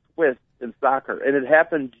played the Swiss in soccer, and it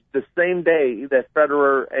happened the same day that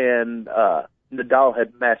Federer and Nadal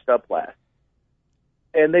had matched up last.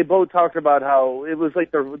 And they both talked about how it was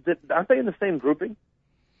like aren't they in the same grouping?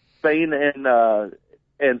 Spain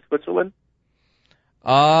and Switzerland?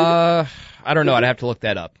 I don't know. I'd have to look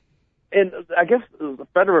that up. And I guess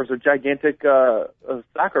Federer's a gigantic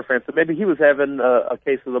soccer fan, so maybe he was having a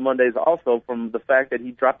case of the Mondays also from the fact that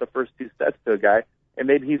he dropped the first 2 sets to a guy, and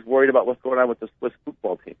maybe he's worried about what's going on with the Swiss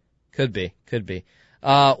football team. Could be.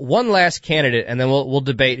 One last candidate, and then we'll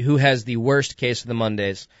debate who has the worst case of the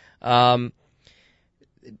Mondays. I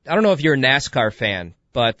don't know if you're a NASCAR fan,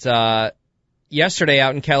 but yesterday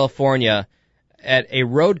out in California at a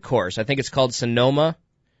road course, I think it's called Sonoma,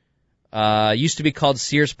 used to be called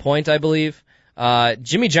Sears Point, I believe.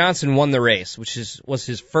 Jimmy Johnson won the race, which was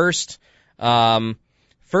his first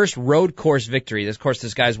road course victory. Of course,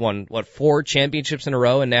 this guy's won 4 championships in a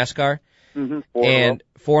row in NASCAR,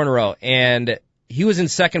 4 in a row, and he was in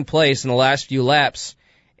second place in the last few laps.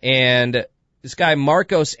 And this guy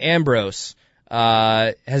Marcos Ambrose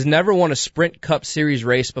has never won a Sprint Cup Series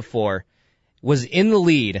race before. Was in the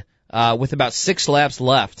lead with about 6 laps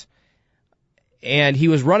left. And he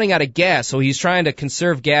was running out of gas, so he's trying to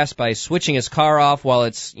conserve gas by switching his car off while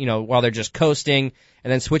they're just coasting,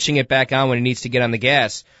 and then switching it back on when he needs to get on the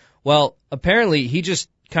gas. Well, apparently he just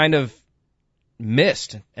kind of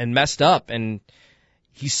missed and messed up, and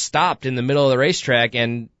he stopped in the middle of the racetrack,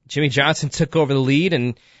 and Jimmy Johnson took over the lead,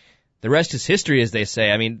 and the rest is history, as they say.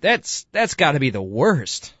 I mean, that's got to be the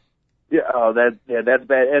worst. Yeah, that's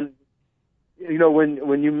bad. And you know,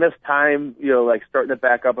 when you miss time, you know, like starting it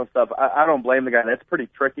back up and stuff, I don't blame the guy. That's pretty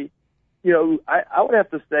tricky. You know, I would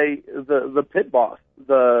have to say the pit boss,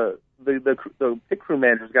 the pit crew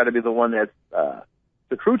manager's got to be the one that's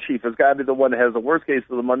the crew chief has got to be the one that has the worst case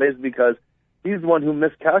of the Mondays, because he's the one who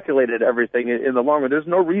miscalculated everything in the long run. There's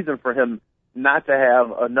no reason for him not to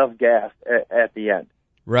have enough gas at the end.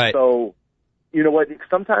 Right. So, you know what?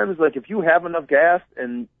 Sometimes, like, if you have enough gas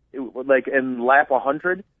and like in lap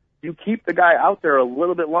 100. You keep the guy out there a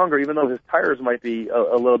little bit longer, even though his tires might be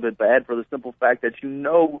a little bit bad, for the simple fact that you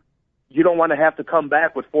know you don't want to have to come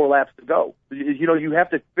back with 4 laps to go. You know, you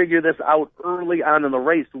have to figure this out early on in the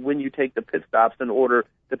race when you take the pit stops in order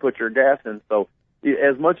to put your gas in. So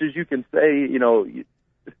as much as you can say, you know,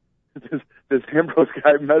 this Ambrose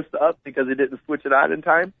guy messed up because he didn't switch it on in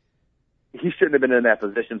time, he shouldn't have been in that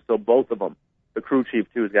position. So both of them, the crew chief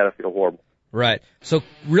too, has got to feel horrible. Right. So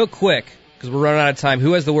real quick, because we're running out of time,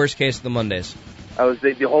 who has the worst case of the Mondays? I would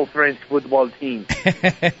say the whole French football team.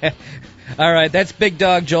 All right, that's Big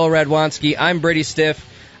Dog Joel Radwanski. I'm Brady Stiff.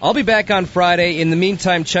 I'll be back on Friday. In the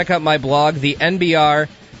meantime, check out my blog,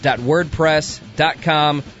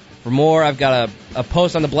 thenbr.wordpress.com. For more, I've got a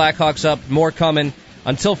post on the Blackhawks up, more coming.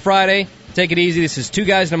 Until Friday, take it easy. This is Two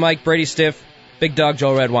Guys and a Mic, Brady Stiff, Big Dog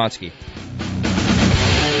Joel Radwanski.